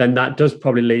 and then that does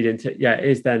probably lead into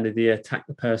is then the attack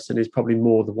the person is probably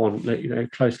more the one that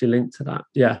closely linked to that.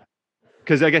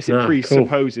 Because I guess it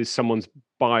presupposes someone's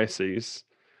biases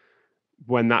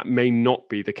when that may not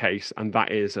be the case, and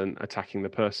that is an attacking the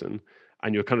person,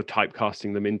 and you're kind of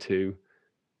typecasting them into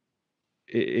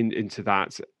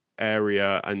that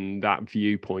area and that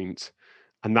viewpoint,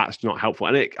 and that's not helpful.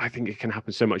 And I think it can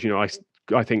happen so much.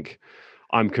 I think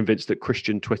I'm convinced that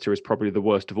Christian Twitter is probably the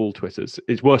worst of all Twitters.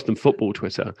 It's worse than football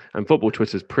Twitter, and football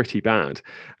Twitter is pretty bad.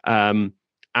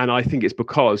 And I think it's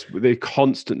because they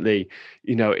constantly,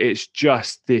 it's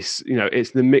just this,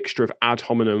 it's the mixture of ad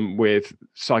hominem with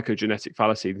psychogenetic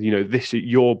fallacy.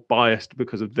 You're biased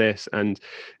because of this, and,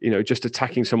 just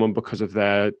attacking someone because of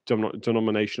their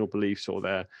denominational beliefs, or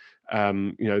their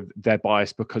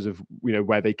bias because of,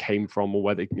 where they came from, or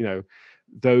where they,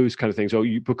 those kind of things, or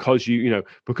because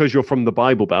you're from the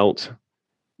Bible Belt,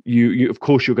 you of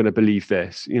course you're going to believe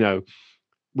this,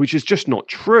 which is just not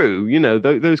true,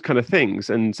 those kind of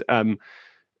things.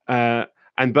 But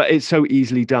it's so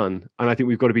easily done, and I think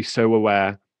we've got to be so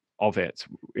aware of it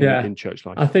in church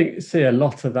life. I think see a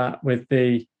lot of that with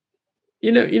the,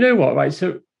 what, right?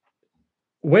 So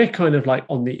we're kind of like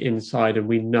on the inside, and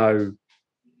we know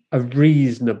a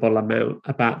reasonable amount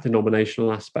about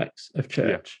denominational aspects of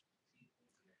church.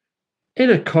 In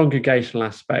a congregational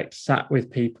aspect, sat with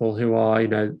people who are,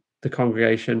 the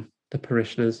congregation, the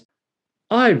parishioners,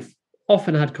 I've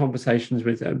often had conversations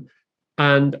with them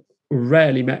and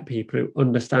rarely met people who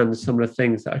understand some of the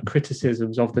things that are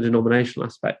criticisms of the denominational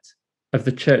aspect of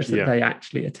the church that they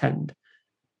actually attend,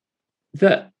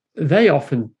 that they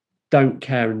often don't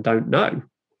care and don't know.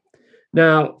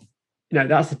 Now,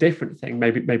 that's a different thing.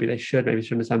 Maybe they should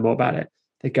understand more about it.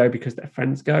 They go because their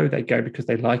friends go. They go because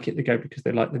they like it. They go because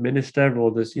they like the minister,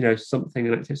 or there's,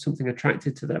 something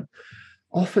attracted to them.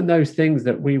 Often those things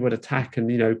that we would attack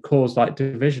and, cause like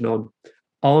division on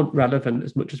aren't relevant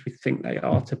as much as we think they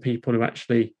are to people who are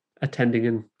actually attending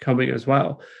and coming as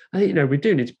well. I think, we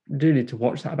do need to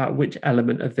watch that about which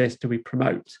element of this do we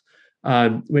promote,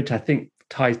 which I think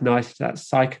ties nicely to that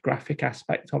psychographic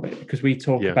aspect of it, because we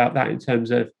talk about that in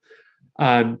terms of,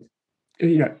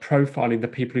 profiling the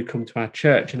people who come to our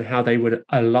church and how they would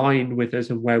align with us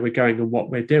and where we're going and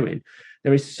what we're doing.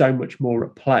 There is so much more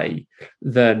at play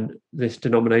than this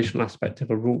denominational aspect of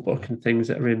a rule book and things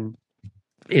that are in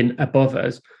above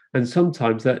us, and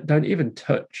sometimes that don't even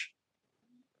touch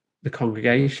the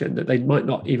congregation that they might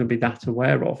not even be that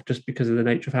aware of, just because of the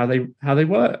nature of how they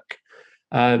work.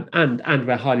 And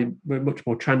we're much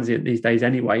more transient these days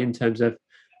anyway, in terms of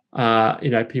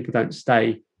people don't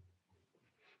stay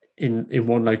in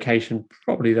one location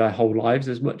probably their whole lives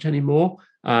as much anymore,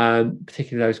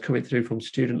 particularly those coming through from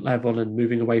student level and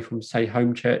moving away from, say,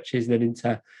 home churches and then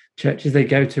into churches they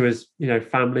go to as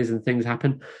families, and things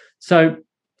happen. So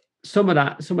some of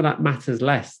that matters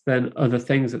less than other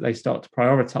things that they start to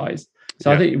prioritize. So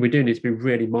yeah. I think we do need to be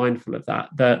really mindful of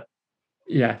that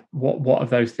what of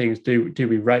those things do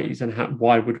we raise, and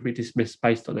why would we dismiss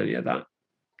based on any of that?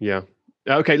 Yeah.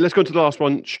 Okay, let's go to the last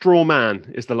one. Straw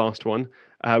man is the last one.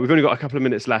 We've only got a couple of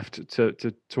minutes left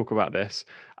to talk about this,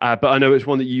 but I know it's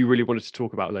one that you really wanted to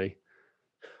talk about, Lee.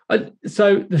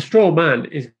 So the straw man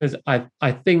is because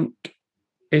I think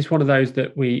it's one of those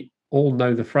that we all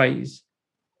know the phrase,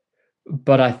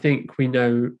 but I think we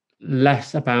know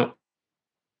less about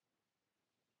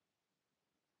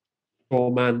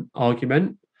straw man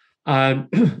argument,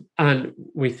 and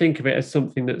we think of it as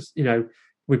something that's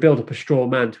we build up a straw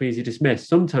man to easily dismiss.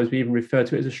 Sometimes we even refer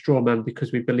to it as a straw man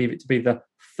because we believe it to be the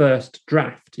first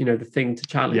draft, the thing to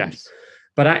challenge. Yes.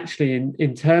 But actually,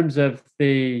 in terms of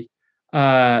the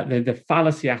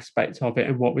fallacy aspect of it,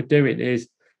 and what we're doing is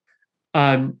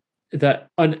that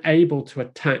unable to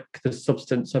attack the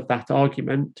substance of that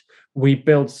argument, we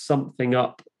build something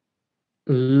up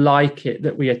like it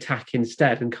that we attack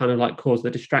instead, and kind of like cause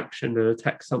the distraction and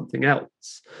attack something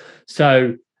else.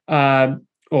 So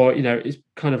or it's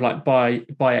kind of like by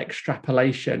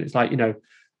extrapolation, it's like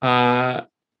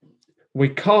we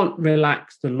can't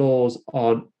relax the laws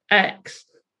on X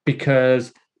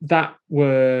because that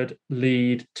would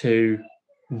lead to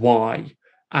Y,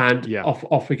 and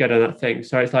off we go on that thing.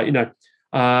 So it's like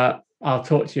I'll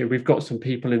talk to you. We've got some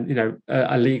people in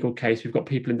a legal case. We've got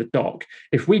people in the dock.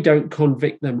 If we don't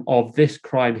convict them of this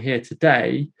crime here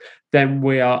today, then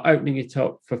we are opening it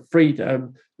up for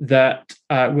freedom that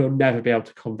we'll never be able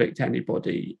to convict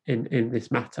anybody in this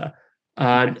matter.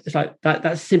 And it's like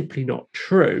that's simply not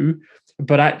true.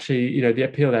 But actually, the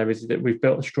appeal there is that we've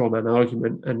built a straw man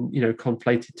argument and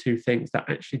conflated two things that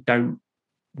actually don't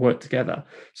work together.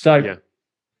 So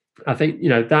I think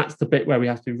that's the bit where we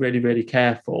have to be really, really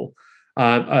careful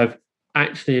of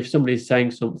actually, if somebody's saying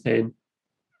something,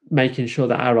 making sure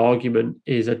that our argument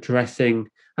is addressing.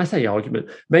 I say argument,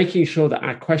 making sure that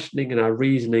our questioning and our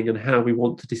reasoning and how we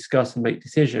want to discuss and make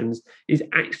decisions is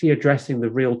actually addressing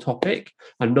the real topic,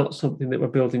 and not something that we're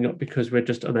building up because we're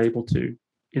just unable to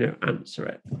answer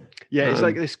it. Yeah, it's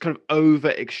like this kind of over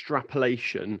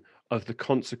extrapolation of the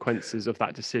consequences of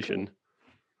that decision.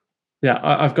 Yeah,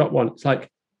 I've got one. It's like,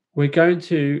 we're going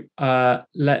to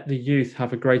let the youth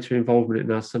have a greater involvement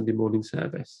in our Sunday morning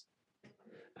service,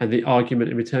 and the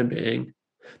argument in return being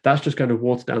that's just going to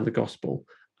water down the gospel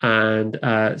and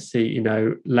see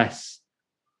less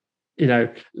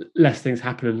things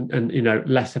happen, and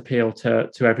less appeal to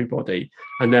everybody,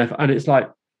 and therefore, and it's like,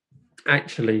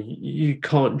 actually, you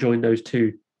can't join those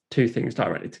two things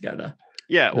directly together.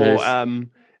 Yeah, or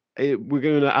we're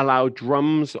going to allow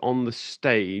drums on the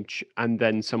stage, and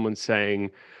then someone saying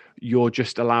you're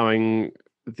just allowing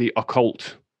the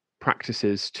occult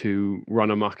practices to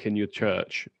run amok in your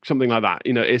church, something like that.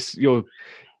 It's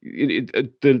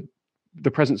the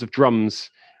presence of drums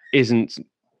isn't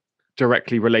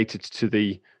directly related to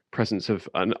the presence of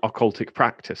an occultic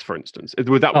practice, for instance.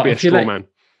 Would that be a straw man?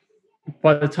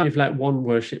 By the time you've let one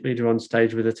worship leader on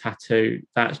stage with a tattoo,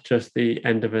 that's just the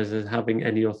end of us as having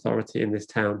any authority in this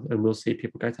town, and we'll see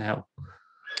people go to hell.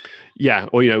 Yeah,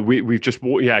 or we've just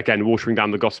again watering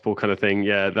down the gospel kind of thing.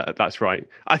 Yeah, that's right.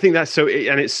 I think that's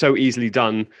and it's so easily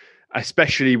done,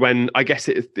 especially when I guess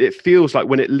it feels like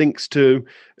when it links to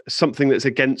something that's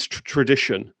against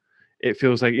tradition. It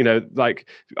feels like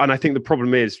and I think the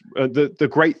problem is the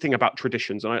great thing about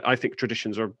traditions, and I think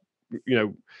traditions are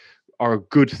a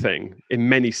good thing in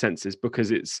many senses,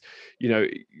 because it's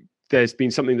there's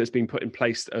been something that's been put in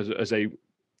place as a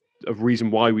reason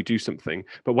why we do something,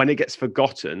 but when it gets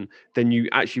forgotten, then you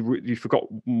forgot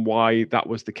why that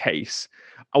was the case.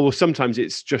 Or sometimes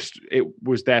it's just it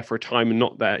was there for a time and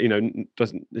not there,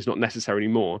 it's not necessary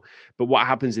anymore. But what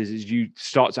happens is you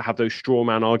start to have those straw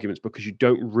man arguments because you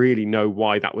don't really know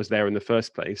why that was there in the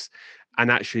first place. And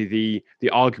actually the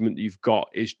argument that you've got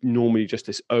is normally just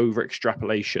this over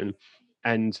extrapolation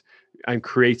and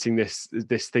creating this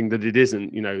thing that it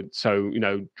isn't,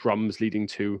 drums leading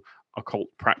to occult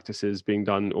practices being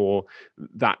done or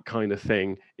that kind of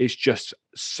thing. It's just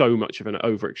so much of an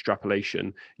over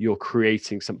extrapolation. You're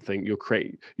creating something,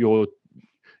 you're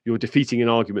defeating an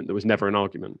argument that was never an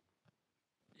argument.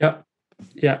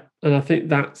 Yeah. And I think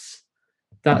that's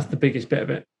that's the biggest bit of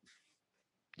it.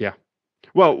 Yeah.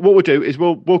 Well, what we'll do is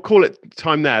we'll call it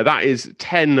time there. That is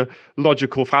 10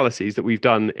 logical fallacies that we've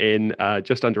done in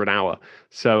just under an hour.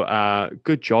 So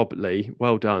good job, Lee.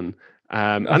 Well done.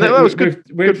 And that was good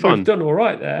fun. We've done all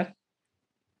right there.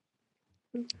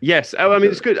 Yes, I mean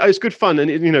it's good. It's good fun,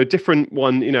 and different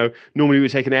one. Normally we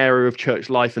take an area of church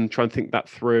life and try and think that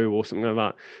through, or something like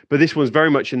that. But this one's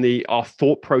very much in our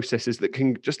thought processes that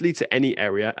can just lead to any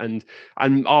area. And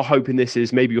our hope in this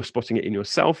is maybe you're spotting it in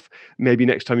yourself. Maybe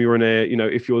next time you're in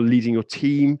if you're leading your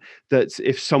team, that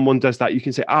if someone does that, you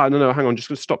can say, no, hang on, just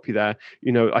going to stop you there.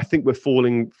 I think we're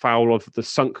falling foul of the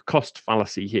sunk cost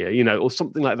fallacy here, or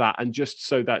something like that, and just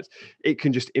so that it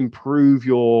can just improve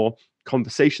your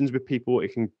conversations with people,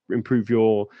 it can improve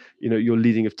your your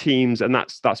leading of teams, and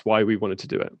that's why we wanted to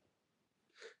do it.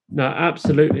 No,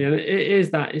 absolutely. And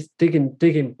it's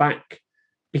digging back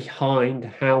behind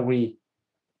how we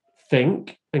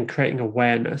think and creating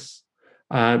awareness.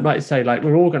 Like I say,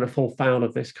 we're all going to fall foul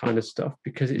of this kind of stuff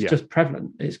because it's just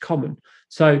prevalent, it's common.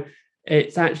 So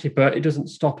it's actually, but it doesn't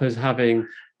stop us having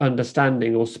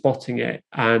understanding or spotting it,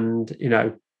 and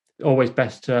always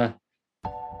best to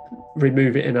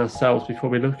remove it in ourselves before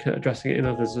we look at addressing it in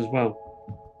others as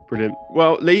well. Brilliant.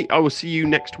 Well, Lee, I will see you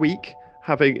next week.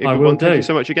 Have a good one. Thank you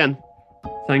so much again.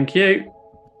 Thank you.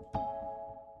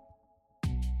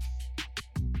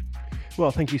 Well,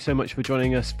 thank you so much for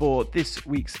joining us for this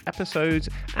week's episode.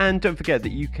 And don't forget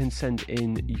that you can send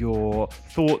in your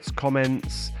thoughts,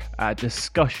 comments,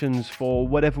 discussions for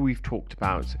whatever we've talked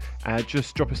about.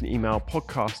 Just drop us an email,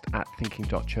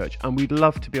 podcast@thinking.church, and we'd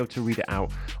love to be able to read it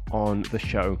out on the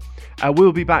show.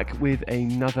 We'll be back with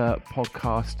another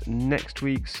podcast next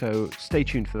week, so stay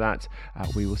tuned for that.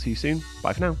 We will see you soon.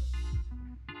 Bye for now.